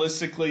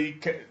realistically,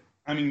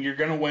 I mean, you're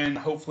going to win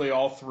hopefully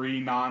all 3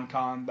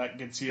 non-con. That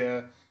gets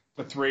you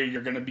to 3.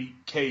 You're going to beat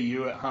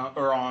KU at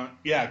home,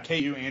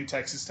 KU and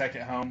Texas Tech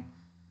at home.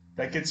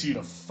 That gets you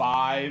to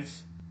 5.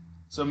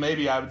 So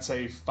maybe I would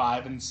say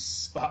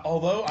 5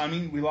 although I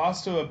mean we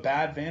lost to a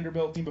bad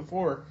Vanderbilt team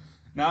before.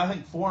 Now I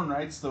think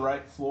 4-right's the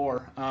right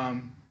floor.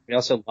 We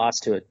also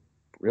lost to a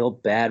real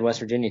bad West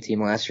Virginia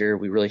team last year.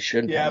 We really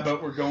shouldn't. Yeah, have.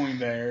 but we're going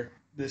there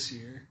this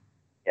year.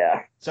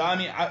 Yeah. So I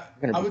mean,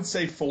 I would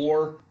say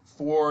 4,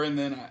 and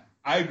then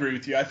I agree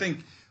with you. I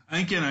think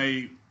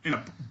in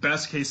a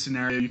best case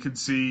scenario, you could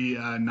see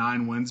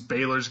 9 wins.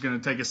 Baylor's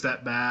going to take a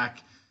step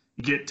back.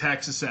 You get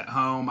Texas at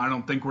home. I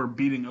don't think we're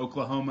beating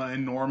Oklahoma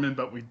in Norman,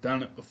 but we've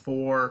done it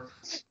before.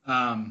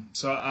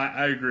 So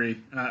I agree.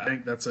 I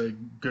think that's a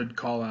good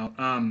call out.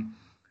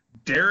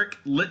 Derek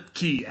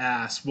Litke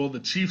asks, will the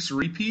Chiefs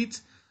repeat?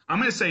 I'm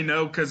going to say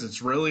no because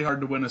it's really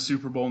hard to win a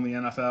Super Bowl in the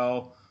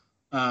NFL,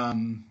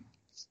 and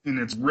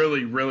it's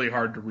really, really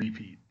hard to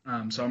repeat.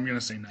 So I'm going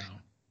to say no.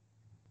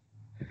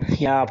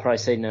 Yeah, I'll probably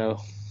say no.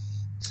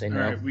 All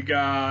right, we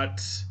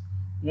got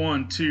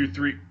 1, 2,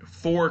 3,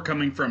 4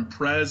 coming from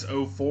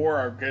Prez04,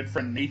 our good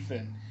friend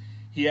Nathan.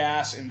 He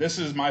asked, and this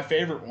is my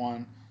favorite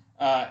one,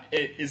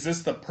 is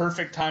this the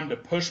perfect time to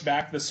push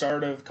back the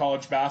start of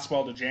college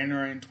basketball to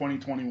January in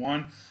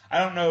 2021? I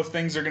don't know if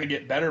things are going to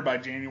get better by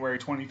January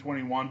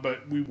 2021,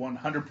 but we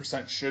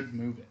 100% should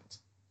move it.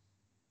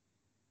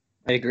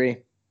 I agree.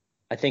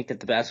 I think that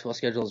the basketball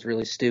schedule is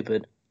really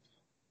stupid.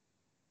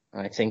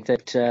 I think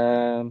that,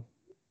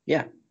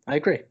 I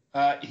agree.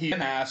 He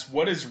then asked,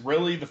 what is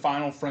really the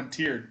final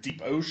frontier,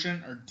 deep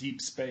ocean or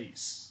deep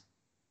space?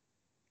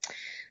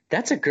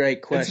 That's a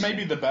great question. It's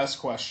maybe the best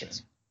question.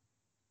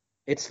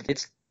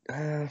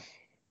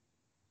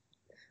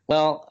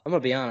 Well, I'm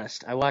going to be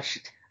honest. I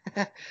watched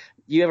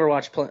you ever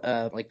watch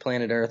like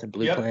Planet Earth and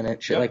Blue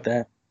Planet, shit like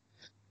that?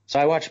 So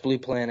I watch Blue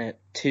Planet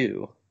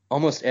 2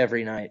 almost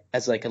every night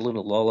as like a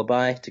little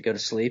lullaby to go to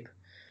sleep.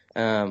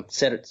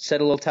 Set a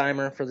little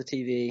timer for the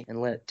TV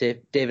and let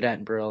David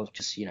Attenborough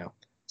just,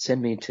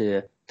 send me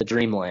to the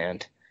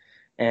dreamland.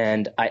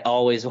 And I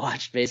always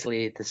watch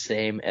basically the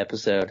same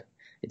episode.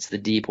 It's the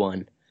deep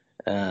one,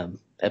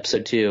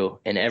 episode 2.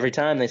 And every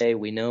time they say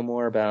we know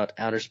more about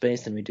outer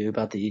space than we do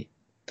about the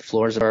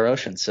floors of our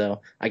ocean. So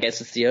I guess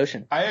it's the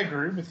ocean. I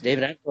agree with you.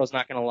 David Attenborough's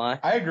not going to lie.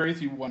 I agree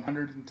with you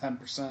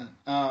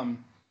 110%.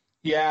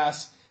 He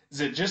asks,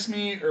 is it just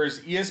me or is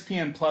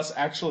ESPN Plus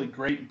actually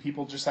great and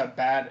people just have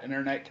bad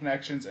internet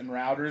connections and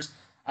routers?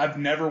 I've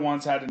never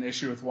once had an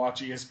issue with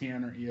Watch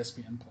ESPN or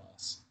ESPN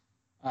Plus.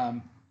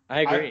 I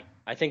agree.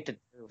 I think that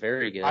they're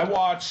very good. I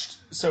watched,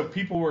 so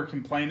people were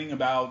complaining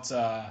about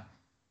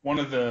one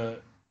of the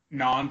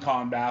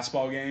non-con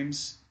basketball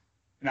games,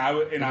 and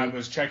I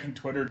was checking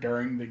Twitter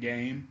during the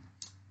game,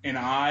 and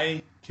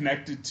I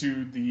connected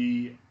to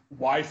the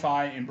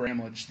Wi-Fi in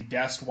Bramlage, the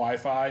guest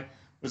Wi-Fi,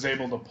 was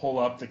able to pull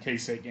up the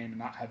K-State game and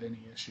not have any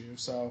issue.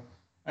 So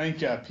I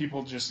think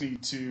people just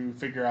need to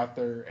figure out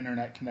their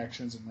internet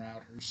connections and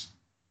routers.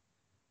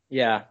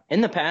 Yeah.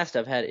 In the past,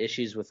 I've had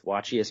issues with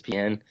Watch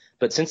ESPN,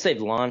 but since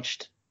they've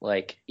launched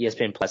like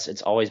ESPN Plus,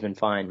 it's always been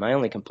fine. My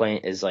only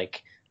complaint is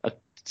like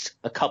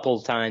a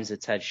couple times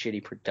it's had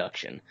shitty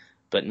production,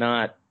 but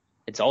not.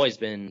 It's always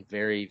been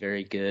very,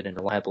 very good and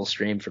reliable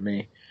stream for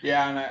me.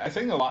 Yeah, and I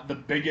think the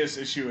biggest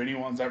issue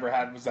anyone's ever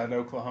had was that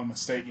Oklahoma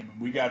State game,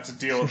 and we got to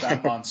deal with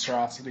that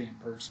monstrosity in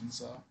person.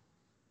 So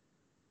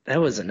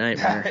that was a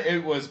nightmare.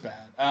 It was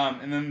bad.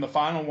 And then the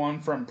final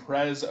one from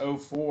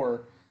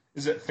Prez04.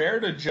 Is it fair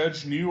to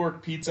judge New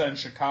York pizza and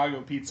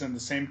Chicago pizza in the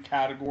same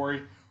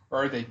category,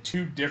 or are they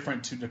too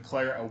different to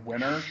declare a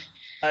winner?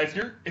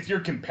 If you're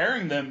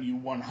comparing them, you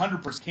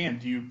 100% can.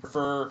 Do you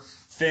prefer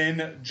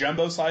thin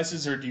jumbo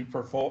slices, or do you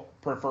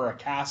prefer a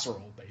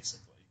casserole,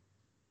 basically?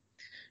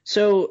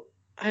 So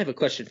I have a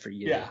question for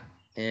you. Yeah.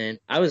 And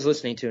I was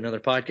listening to another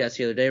podcast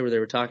the other day where they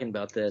were talking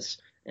about this.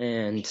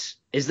 And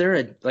is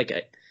there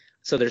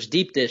so there's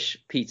deep dish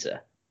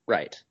pizza,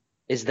 right?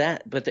 Is there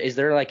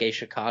like a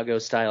Chicago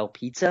style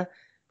pizza?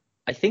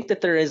 I think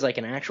that there is like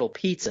an actual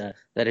pizza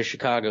that is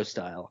Chicago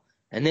style.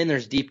 And then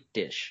there's deep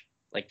dish,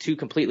 like two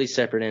completely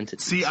separate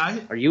entities. See,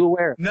 are you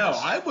aware of No,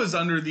 this? I was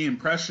under the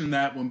impression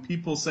that when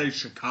people say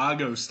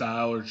Chicago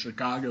style or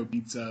Chicago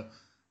pizza,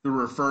 they're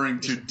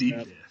referring to deep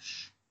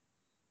dish.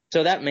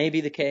 So that may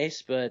be the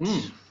case, but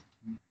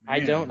I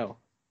don't know.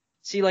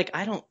 See, like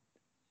I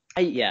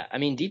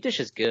mean, deep dish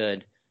is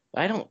good,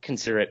 but I don't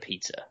consider it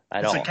pizza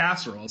at all. It's a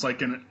casserole. It's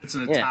like an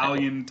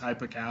Italian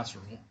type of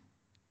casserole.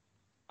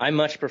 I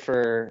much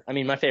prefer. I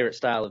mean, my favorite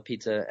style of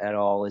pizza at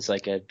all is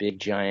like a big,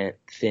 giant,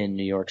 thin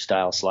New York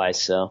style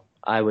slice. So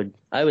I would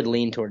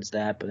lean towards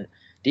that. But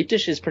deep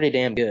dish is pretty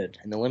damn good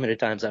in the limited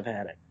times I've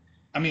had it.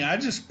 I mean, I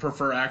just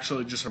prefer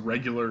actually just a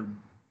regular,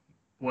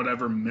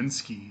 whatever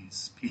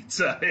Minsky's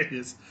pizza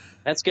is.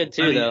 That's good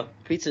too, though.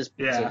 Pizza's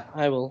pizza. Yeah.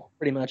 I will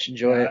pretty much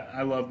enjoy it.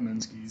 I love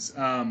Minsky's.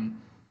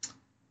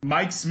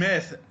 Mike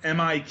Smith,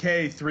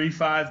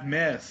 MIK35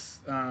 Myth.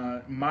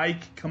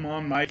 Mike, come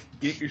on, Mike,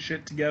 get your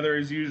shit together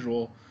as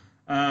usual.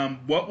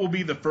 What will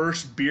be the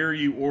first beer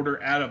you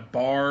order at a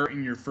bar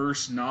in your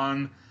first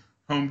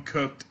non-home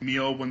cooked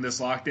meal when this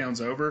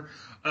lockdown's over?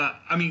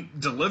 I mean,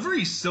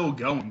 delivery's still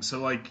going, so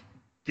like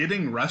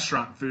getting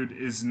restaurant food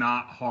is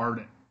not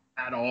hard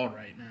at all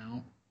right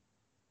now.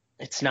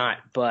 It's not,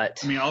 but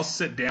I mean, I'll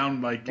sit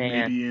down like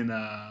maybe in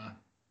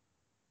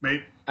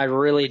I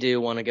really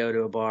do want to go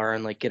to a bar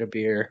and like get a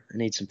beer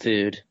and eat some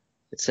food.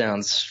 It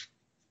sounds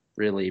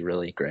really,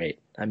 really great.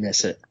 I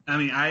miss it. I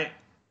mean, I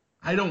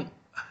don't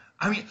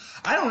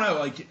know.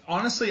 Like,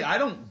 honestly, I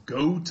don't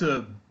go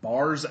to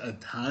bars a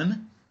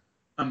ton.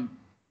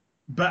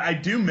 But I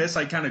do miss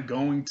like kind of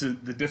going to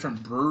the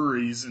different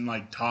breweries and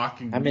like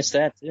talking. I miss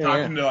that too.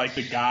 Talking to like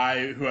the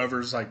guy,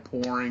 whoever's like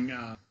pouring.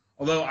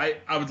 Although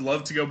I would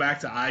love to go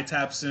back to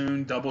ITAP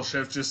soon, double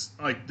shift, just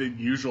like the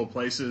usual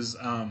places.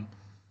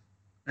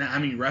 I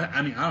mean,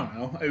 I don't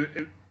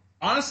know.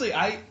 Honestly,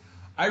 I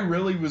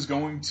really was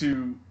going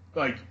to,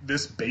 like,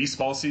 this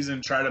baseball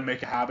season, try to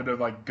make a habit of,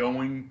 like,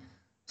 going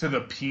to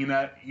the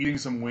Peanut, eating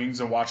some wings,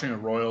 and watching a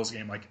Royals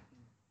game, like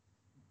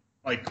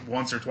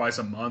once or twice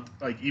a month,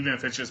 like, even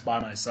if it's just by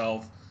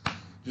myself,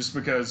 just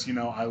because, you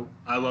know,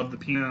 I love the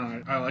Peanut,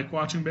 and I like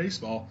watching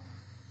baseball.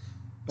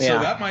 Yeah. So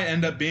that might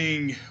end up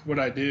being what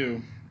I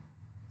do.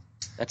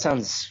 That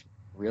sounds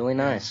really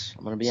nice.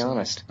 I'm going to be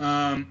honest.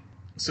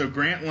 So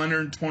Grant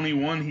Leonard,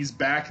 21, he's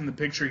back in the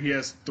picture. He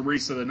has 3,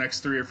 so the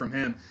next 3 are from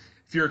him.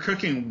 If you're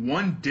cooking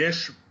one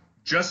dish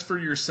just for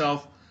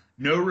yourself,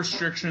 no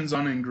restrictions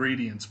on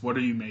ingredients, what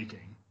are you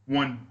making?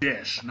 One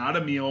dish, not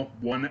a meal,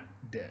 one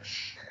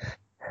dish.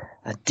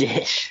 A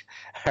dish.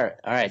 All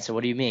right, so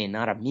what do you mean?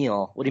 Not a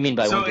meal? What do you mean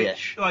by one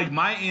dish? Like,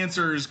 my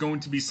answer is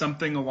going to be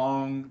something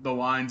along the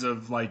lines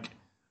of, like,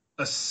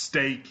 a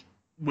steak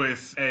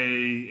with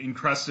a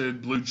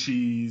encrusted blue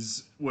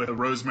cheese with a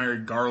rosemary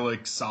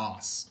garlic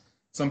sauce.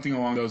 Something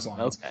along those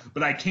lines. Okay.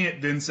 But I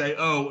can't then say,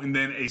 and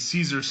then a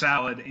Caesar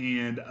salad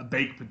and a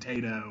baked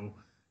potato,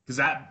 because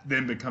that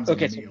then becomes a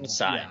meal.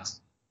 So yeah.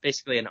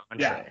 Basically an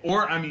entree. Yeah,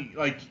 or, I mean,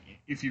 like,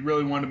 if you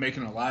really want to make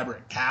an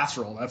elaborate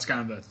casserole, that's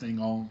kind of a thing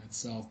all in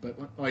itself. But,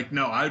 like,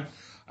 no, I'd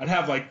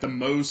have, like, the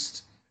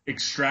most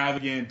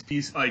extravagant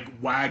piece, like,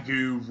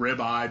 Wagyu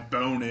ribeye,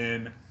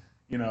 bone-in,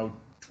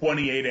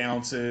 28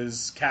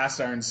 ounces,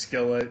 cast iron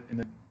skillet,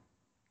 and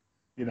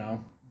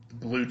then,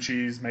 blue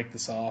cheese, make the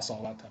sauce,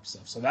 all that type of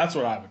stuff. So that's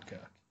what I would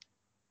cook.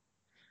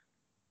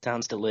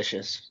 Sounds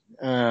delicious.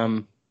 If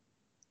I'm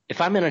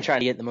going to try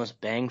to get the most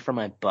bang for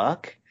my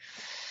buck,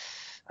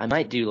 I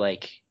might do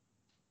like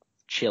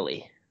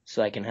chili.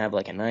 So I can have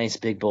like a nice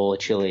big bowl of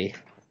chili,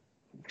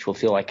 which will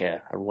feel like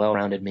a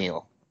well-rounded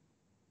meal.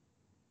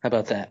 How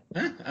about that?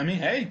 I mean,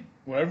 hey,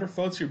 whatever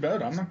floats your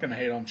boat. I'm not going to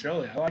hate on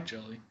chili. I like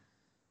chili.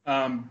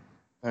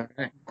 All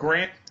right.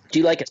 Grant, do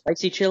you like a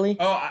spicy chili?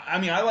 Oh, I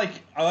mean, I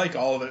like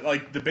all of it.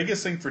 Like, the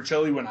biggest thing for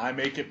chili when I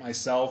make it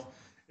myself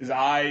is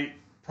I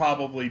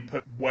probably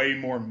put way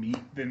more meat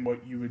than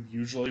what you would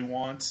usually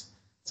want.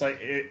 It's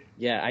like it.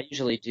 Yeah, I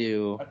usually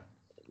do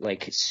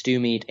like stew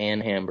meat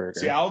and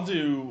hamburger. See, I'll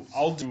do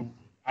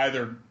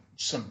either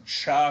some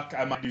chuck.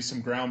 I might do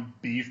some ground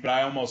beef, but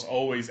I almost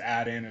always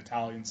add in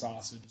Italian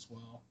sausage as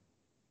well.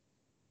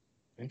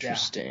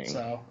 Interesting. Yeah,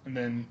 so, and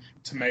then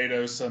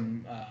tomatoes,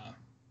 some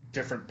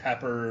different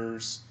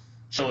peppers,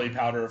 chili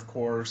powder, of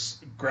course,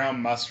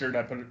 ground mustard.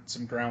 I put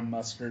some ground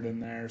mustard in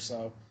there.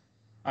 So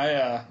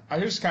I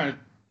just kind of.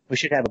 We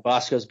should have a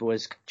Bosco's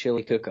Boys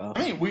chili cook-off.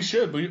 I mean, we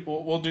should.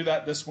 We'll do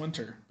that this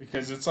winter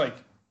because it's like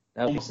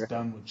almost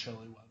done with chili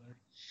weather.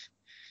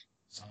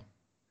 So.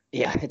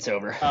 Yeah, it's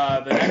over.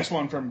 The next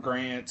one from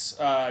Grant.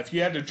 If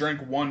you had to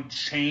drink one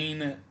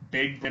chain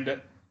big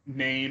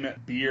name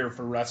beer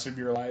for the rest of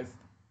your life,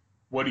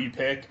 what do you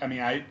pick? I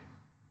mean,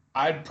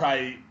 I'd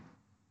probably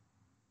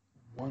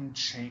one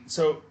chain.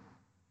 So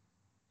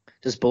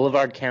Does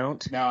Boulevard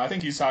count? now I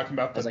think he's talking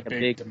about the As like a big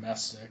big-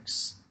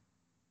 domestics.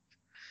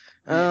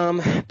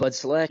 Bud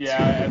Select.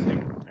 Yeah, I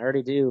think I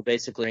already do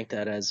basically rank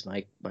that as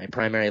my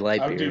primary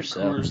light I would do beer.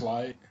 So Coors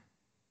Light.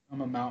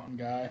 I'm a mountain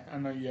guy. I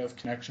know you have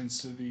connections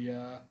to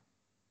the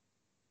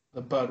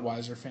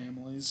Budweiser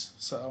families.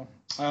 So,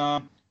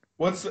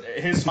 what's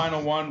his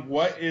final one?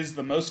 What is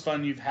the most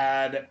fun you've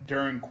had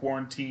during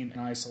quarantine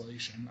and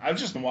isolation? I've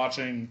just been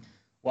watching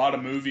a lot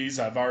of movies.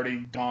 I've already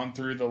gone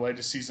through the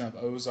latest season of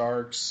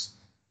Ozarks.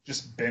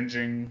 Just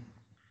binging.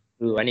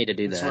 ooh, I need to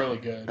do It's that. really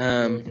good.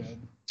 Um, Really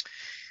good.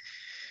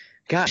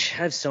 Gosh, I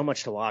have so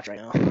much to watch right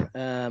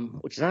now,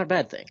 which is not a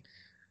bad thing.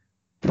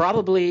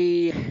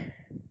 Probably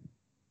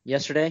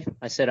yesterday,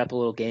 I set up a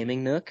little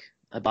gaming nook.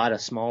 I bought a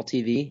small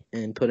TV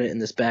and put it in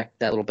that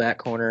little back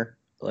corner,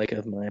 like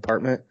of my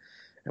apartment.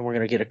 And we're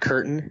gonna get a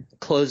curtain,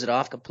 close it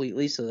off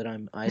completely so that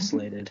I'm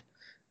isolated.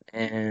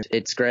 And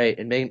it's great.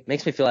 It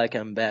makes me feel like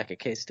I'm back at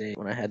K-State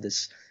when I had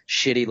this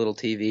shitty little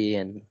TV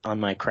and on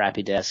my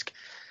crappy desk.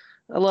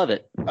 I love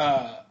it.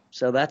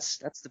 So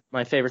that's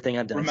my favorite thing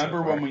I've done. Remember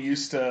so far. when we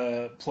used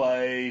to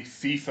play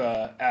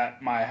FIFA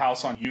at my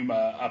house on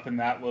Yuma up in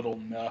that little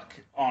nook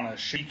on a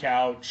shitty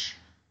couch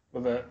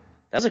with a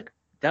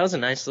That was a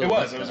nice little.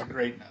 It was a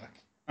great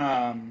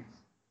nook.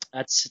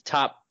 That's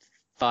top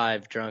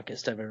 5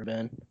 drunkest I've ever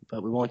been,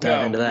 but we won't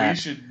dive into that. We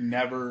should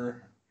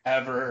never,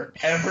 ever,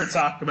 ever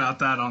talk about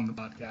that on the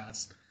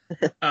podcast.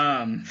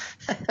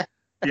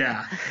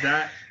 Yeah,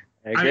 that.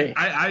 I agree.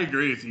 I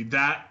agree with you.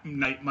 That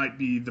night might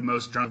be the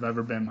most drunk I've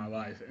ever been in my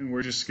life, and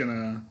we're just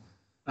gonna.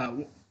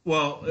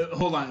 Well,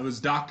 hold on. It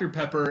was Dr.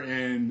 Pepper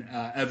and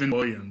Evan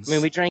Williams. I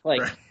mean, we drank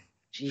like Right.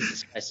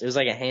 Jesus Christ. It was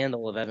like a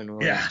handle of Evan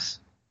Williams,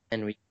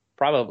 and we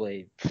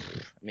probably,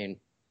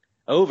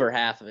 over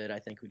half of it. I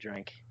think we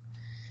drank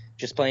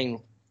just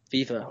playing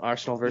FIFA,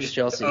 Arsenal versus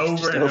Chelsea, over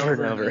just and over over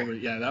and and over. over.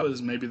 Yeah, that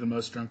was maybe the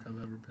most drunk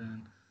I've ever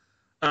been.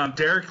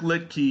 Derek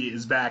Litke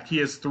is back. He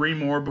has 3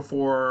 more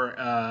before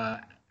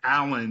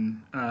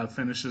Allen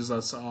finishes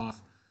us off.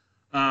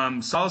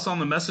 Saw us on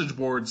the message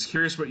boards.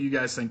 Curious what you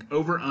guys think.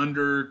 Over,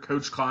 under,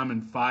 Coach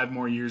Kleiman 5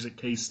 more years at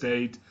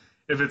K-State.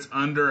 If it's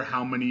under,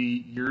 how many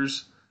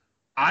years?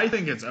 I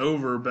think it's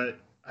over, but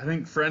I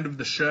think friend of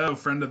the show,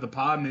 friend of the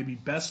pod, maybe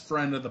best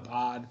friend of the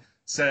pod,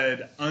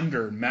 said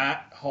under.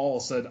 Matt Hall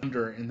said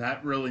under, and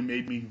that really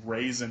made me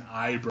raise an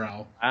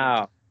eyebrow.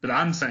 Wow, But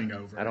I'm saying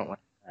over. I don't like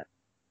that.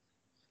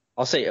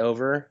 I'll say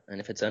over, and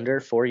if it's under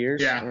 4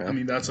 years, Yeah, I don't know. I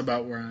mean, that's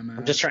about where I'm at.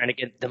 I'm just trying to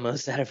get the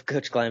most out of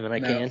Coach Kleiman I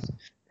No. can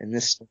in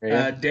this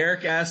scenario.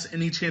 Derek asks,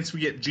 any chance we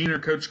get Gene or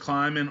Coach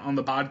Kleiman on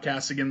the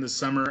podcast again this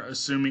summer,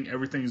 assuming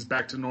everything is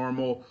back to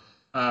normal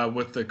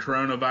with the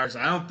coronavirus?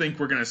 I don't think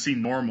we're going to see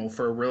normal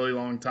for a really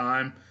long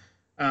time.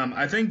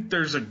 I think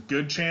there's a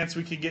good chance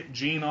we could get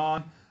Gene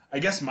on. I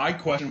guess my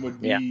question would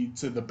be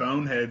to the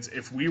Boneheads,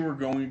 if we were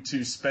going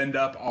to spend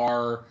up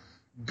our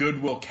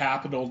goodwill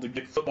capital to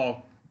get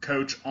football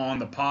coach on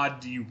the pod,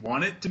 do you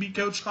want it to be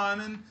Coach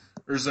Kleiman?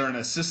 Or is there an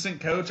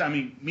assistant coach? I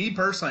mean, me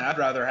personally, I'd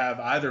rather have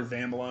either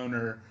Van Malone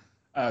or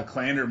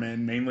Clanderman,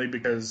 mainly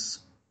because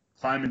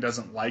Kleiman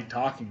doesn't like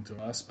talking to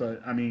us.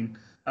 But, I mean,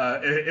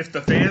 if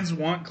the fans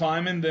want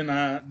Kleiman,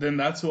 then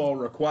that's who I'll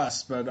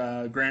request.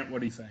 But, Grant,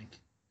 what do you think?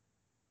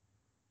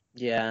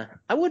 Yeah,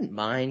 I wouldn't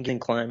mind giving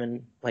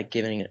Kleiman,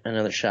 giving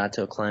another shot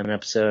to a Kleiman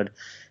episode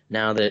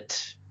now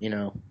that,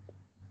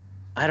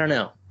 I don't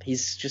know.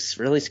 He's just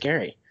really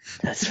scary.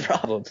 That's the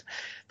problem.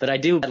 But I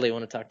do badly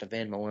want to talk to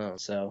Van Malone,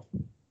 so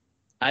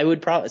I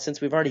would probably, since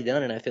we've already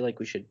done it, I feel like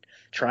we should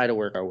try to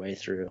work our way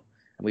through.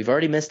 And we've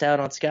already missed out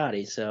on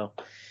Scotty, so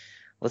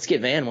let's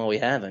get Van while we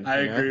have him. I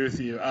agree with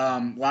you.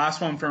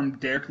 Last one from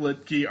Derek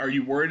Litke. Are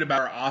you worried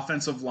about our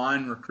offensive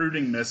line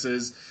recruiting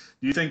misses?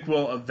 Do you think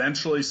we'll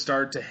eventually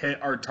start to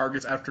hit our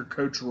targets after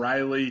Coach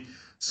Riley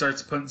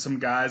starts putting some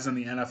guys in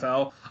the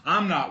NFL?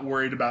 I'm not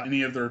worried about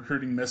any of the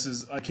recruiting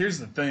misses. Here's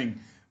the thing.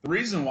 The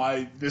reason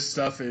why this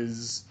stuff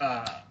is,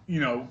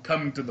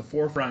 coming to the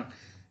forefront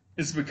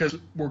is because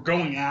we're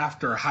going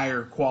after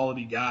higher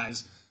quality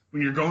guys.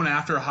 When you're going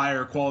after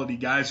higher quality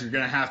guys, you're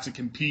going to have to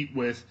compete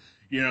with,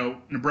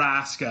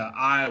 Nebraska,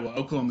 Iowa,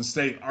 Oklahoma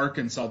State,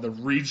 Arkansas, the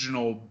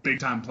regional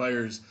big-time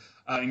players,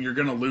 and you're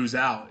going to lose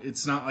out.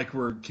 It's not like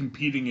we're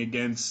competing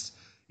against,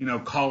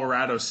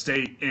 Colorado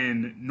State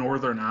and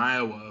Northern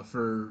Iowa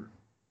for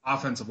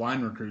offensive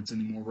line recruits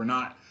anymore. We're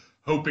not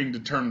hoping to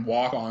turn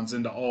walk-ons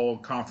into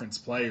all-conference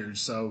players.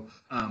 So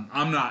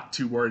I'm not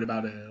too worried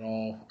about it at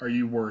all. Are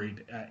you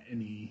worried at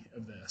any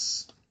of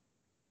this?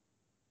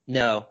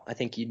 No, I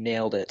think you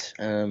nailed it.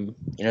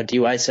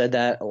 DY said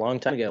that a long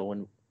time ago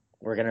when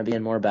we're going to be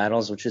in more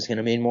battles, which is going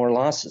to mean more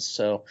losses.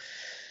 So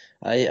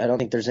I don't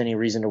think there's any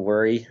reason to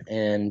worry.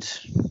 And,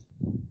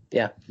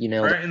 yeah, you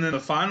nailed it. All right, and then the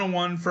final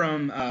one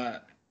from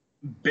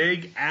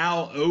Big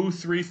Al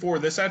 034.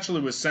 This actually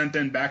was sent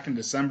in back in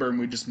December, and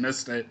we just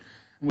missed it.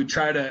 We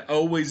try to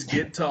always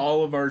get to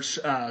all of our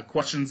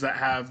questions that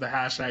have the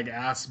hashtag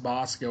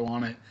AskBosco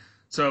on it.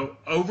 So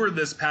over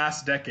this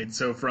past decade,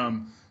 so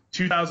from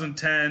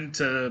 2010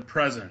 to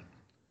present,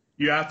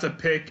 you have to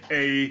pick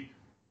a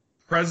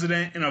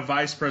president and a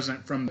vice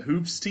president from the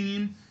hoops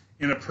team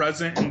and a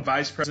president and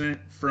vice president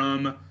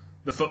from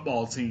the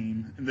football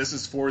team. And this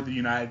is for the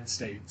United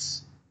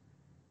States.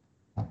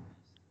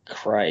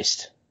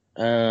 Christ.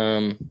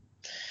 You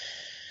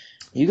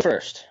go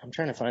first. I'm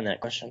trying to find that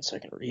question so I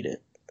can read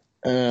it.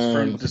 It's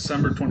from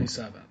December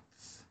 27th.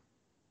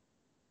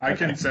 I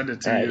can send it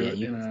to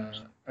you.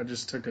 I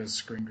just took a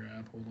screen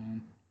grab. Hold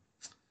on.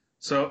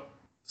 So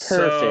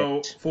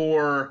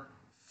for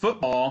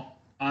football,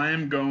 I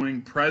am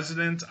going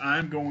president.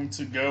 I'm going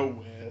to go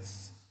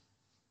with.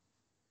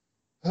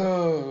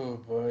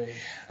 Oh boy.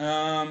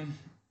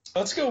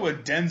 Let's go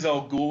with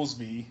Denzel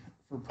Goolsby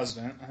for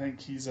president. I think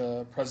he's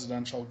a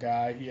presidential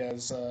guy. He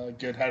has a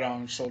good head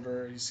on his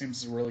shoulder. He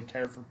seems to really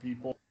care for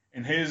people.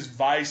 And his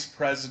vice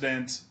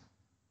president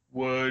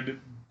would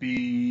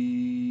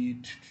be.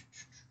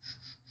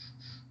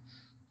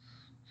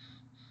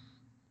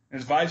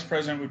 His vice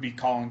president would be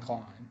Colin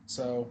Klein.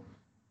 So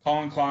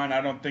Colin Klein,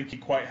 I don't think he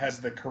quite has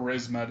the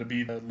charisma to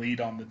be the lead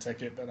on the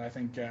ticket, but I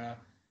think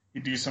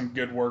he'd do some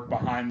good work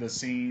behind the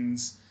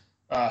scenes.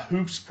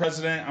 Hoops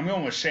president, I'm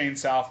going with Shane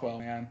Southwell,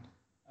 man.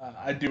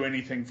 I'd do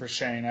anything for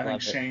Shane. I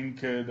think Shane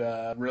could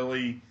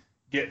really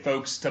get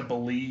folks to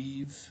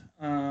believe.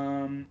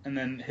 And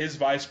then his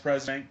vice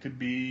president could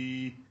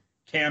be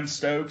Cam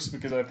Stokes,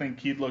 because I think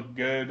he'd look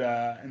good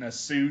in a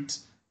suit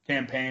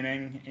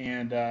campaigning,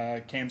 and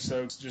Cam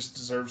Stokes just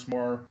deserves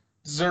more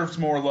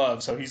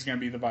love, so he's going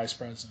to be the vice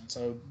president.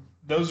 So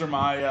those are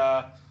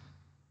my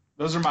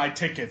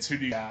tickets. Who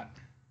do you got?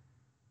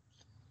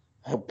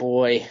 Oh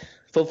boy,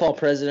 football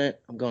president.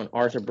 I'm going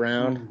Arthur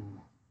Brown.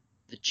 Ooh.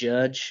 The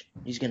judge.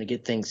 He's going to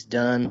get things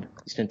done.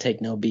 He's going to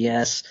take no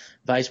BS.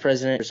 Vice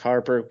president is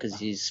Harper, because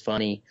he's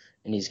funny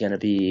and he's going to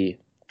be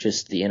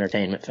just the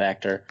entertainment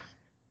factor.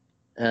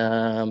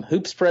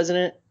 Hoops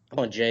president. I'm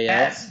going J.O.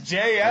 Yes,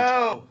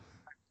 J.O.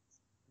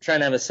 Trying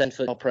to have a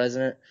 7-foot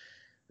president.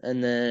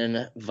 And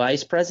then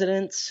vice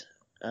presidents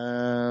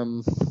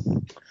for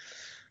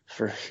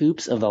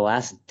hoops of the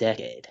last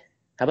decade.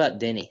 How about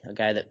Denny, a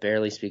guy that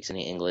barely speaks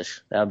any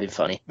English? That would be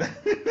funny.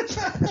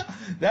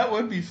 That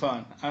would be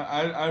fun.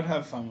 I'd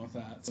have fun with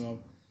that. So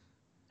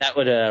that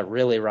would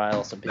really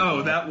rile some people.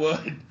 Oh, that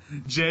would.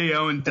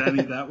 J.O. and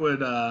Denny, that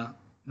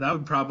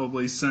would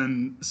probably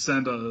send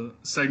a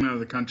segment of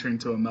the country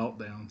into a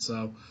meltdown.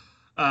 So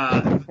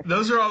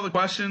those are all the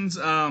questions.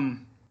 I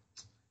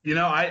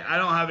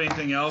don't have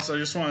anything else. I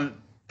just want to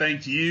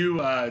thank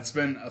you. It's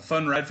been a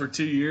fun ride for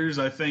 2 years.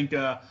 I think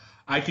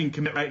I can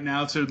commit right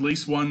now to at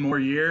least one more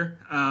year.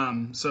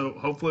 So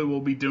hopefully we'll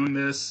be doing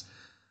this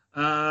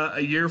a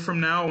year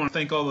from now. I want to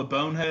thank all the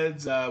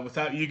boneheads.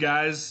 Without you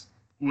guys,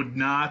 would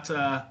not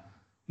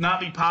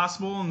be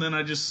possible. And then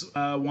I just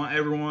want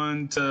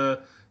everyone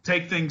to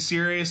take things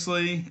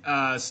seriously,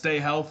 stay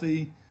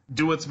healthy,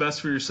 do what's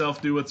best for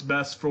yourself, do what's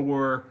best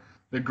for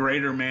the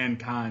greater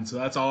mankind. So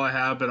that's all I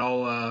have, but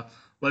I'll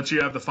let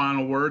you have the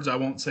final words. I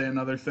won't say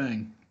another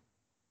thing.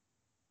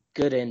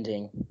 Good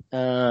ending.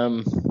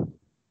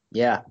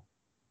 Yeah,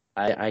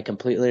 I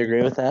completely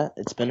agree with that.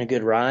 It's been a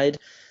good ride.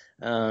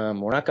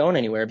 We're not going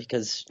anywhere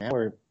because now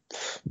we're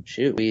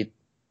going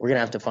to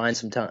have to find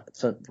some time.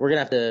 So we're going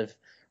to have to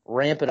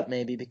ramp it up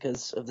maybe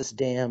because of this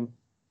damn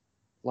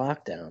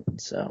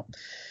lockdown. So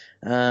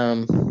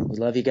we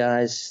love you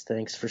guys.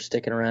 Thanks for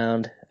sticking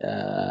around.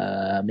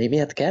 Meet me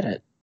at the Cat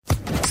Hut.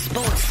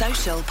 Sports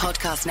Social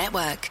Podcast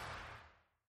Network.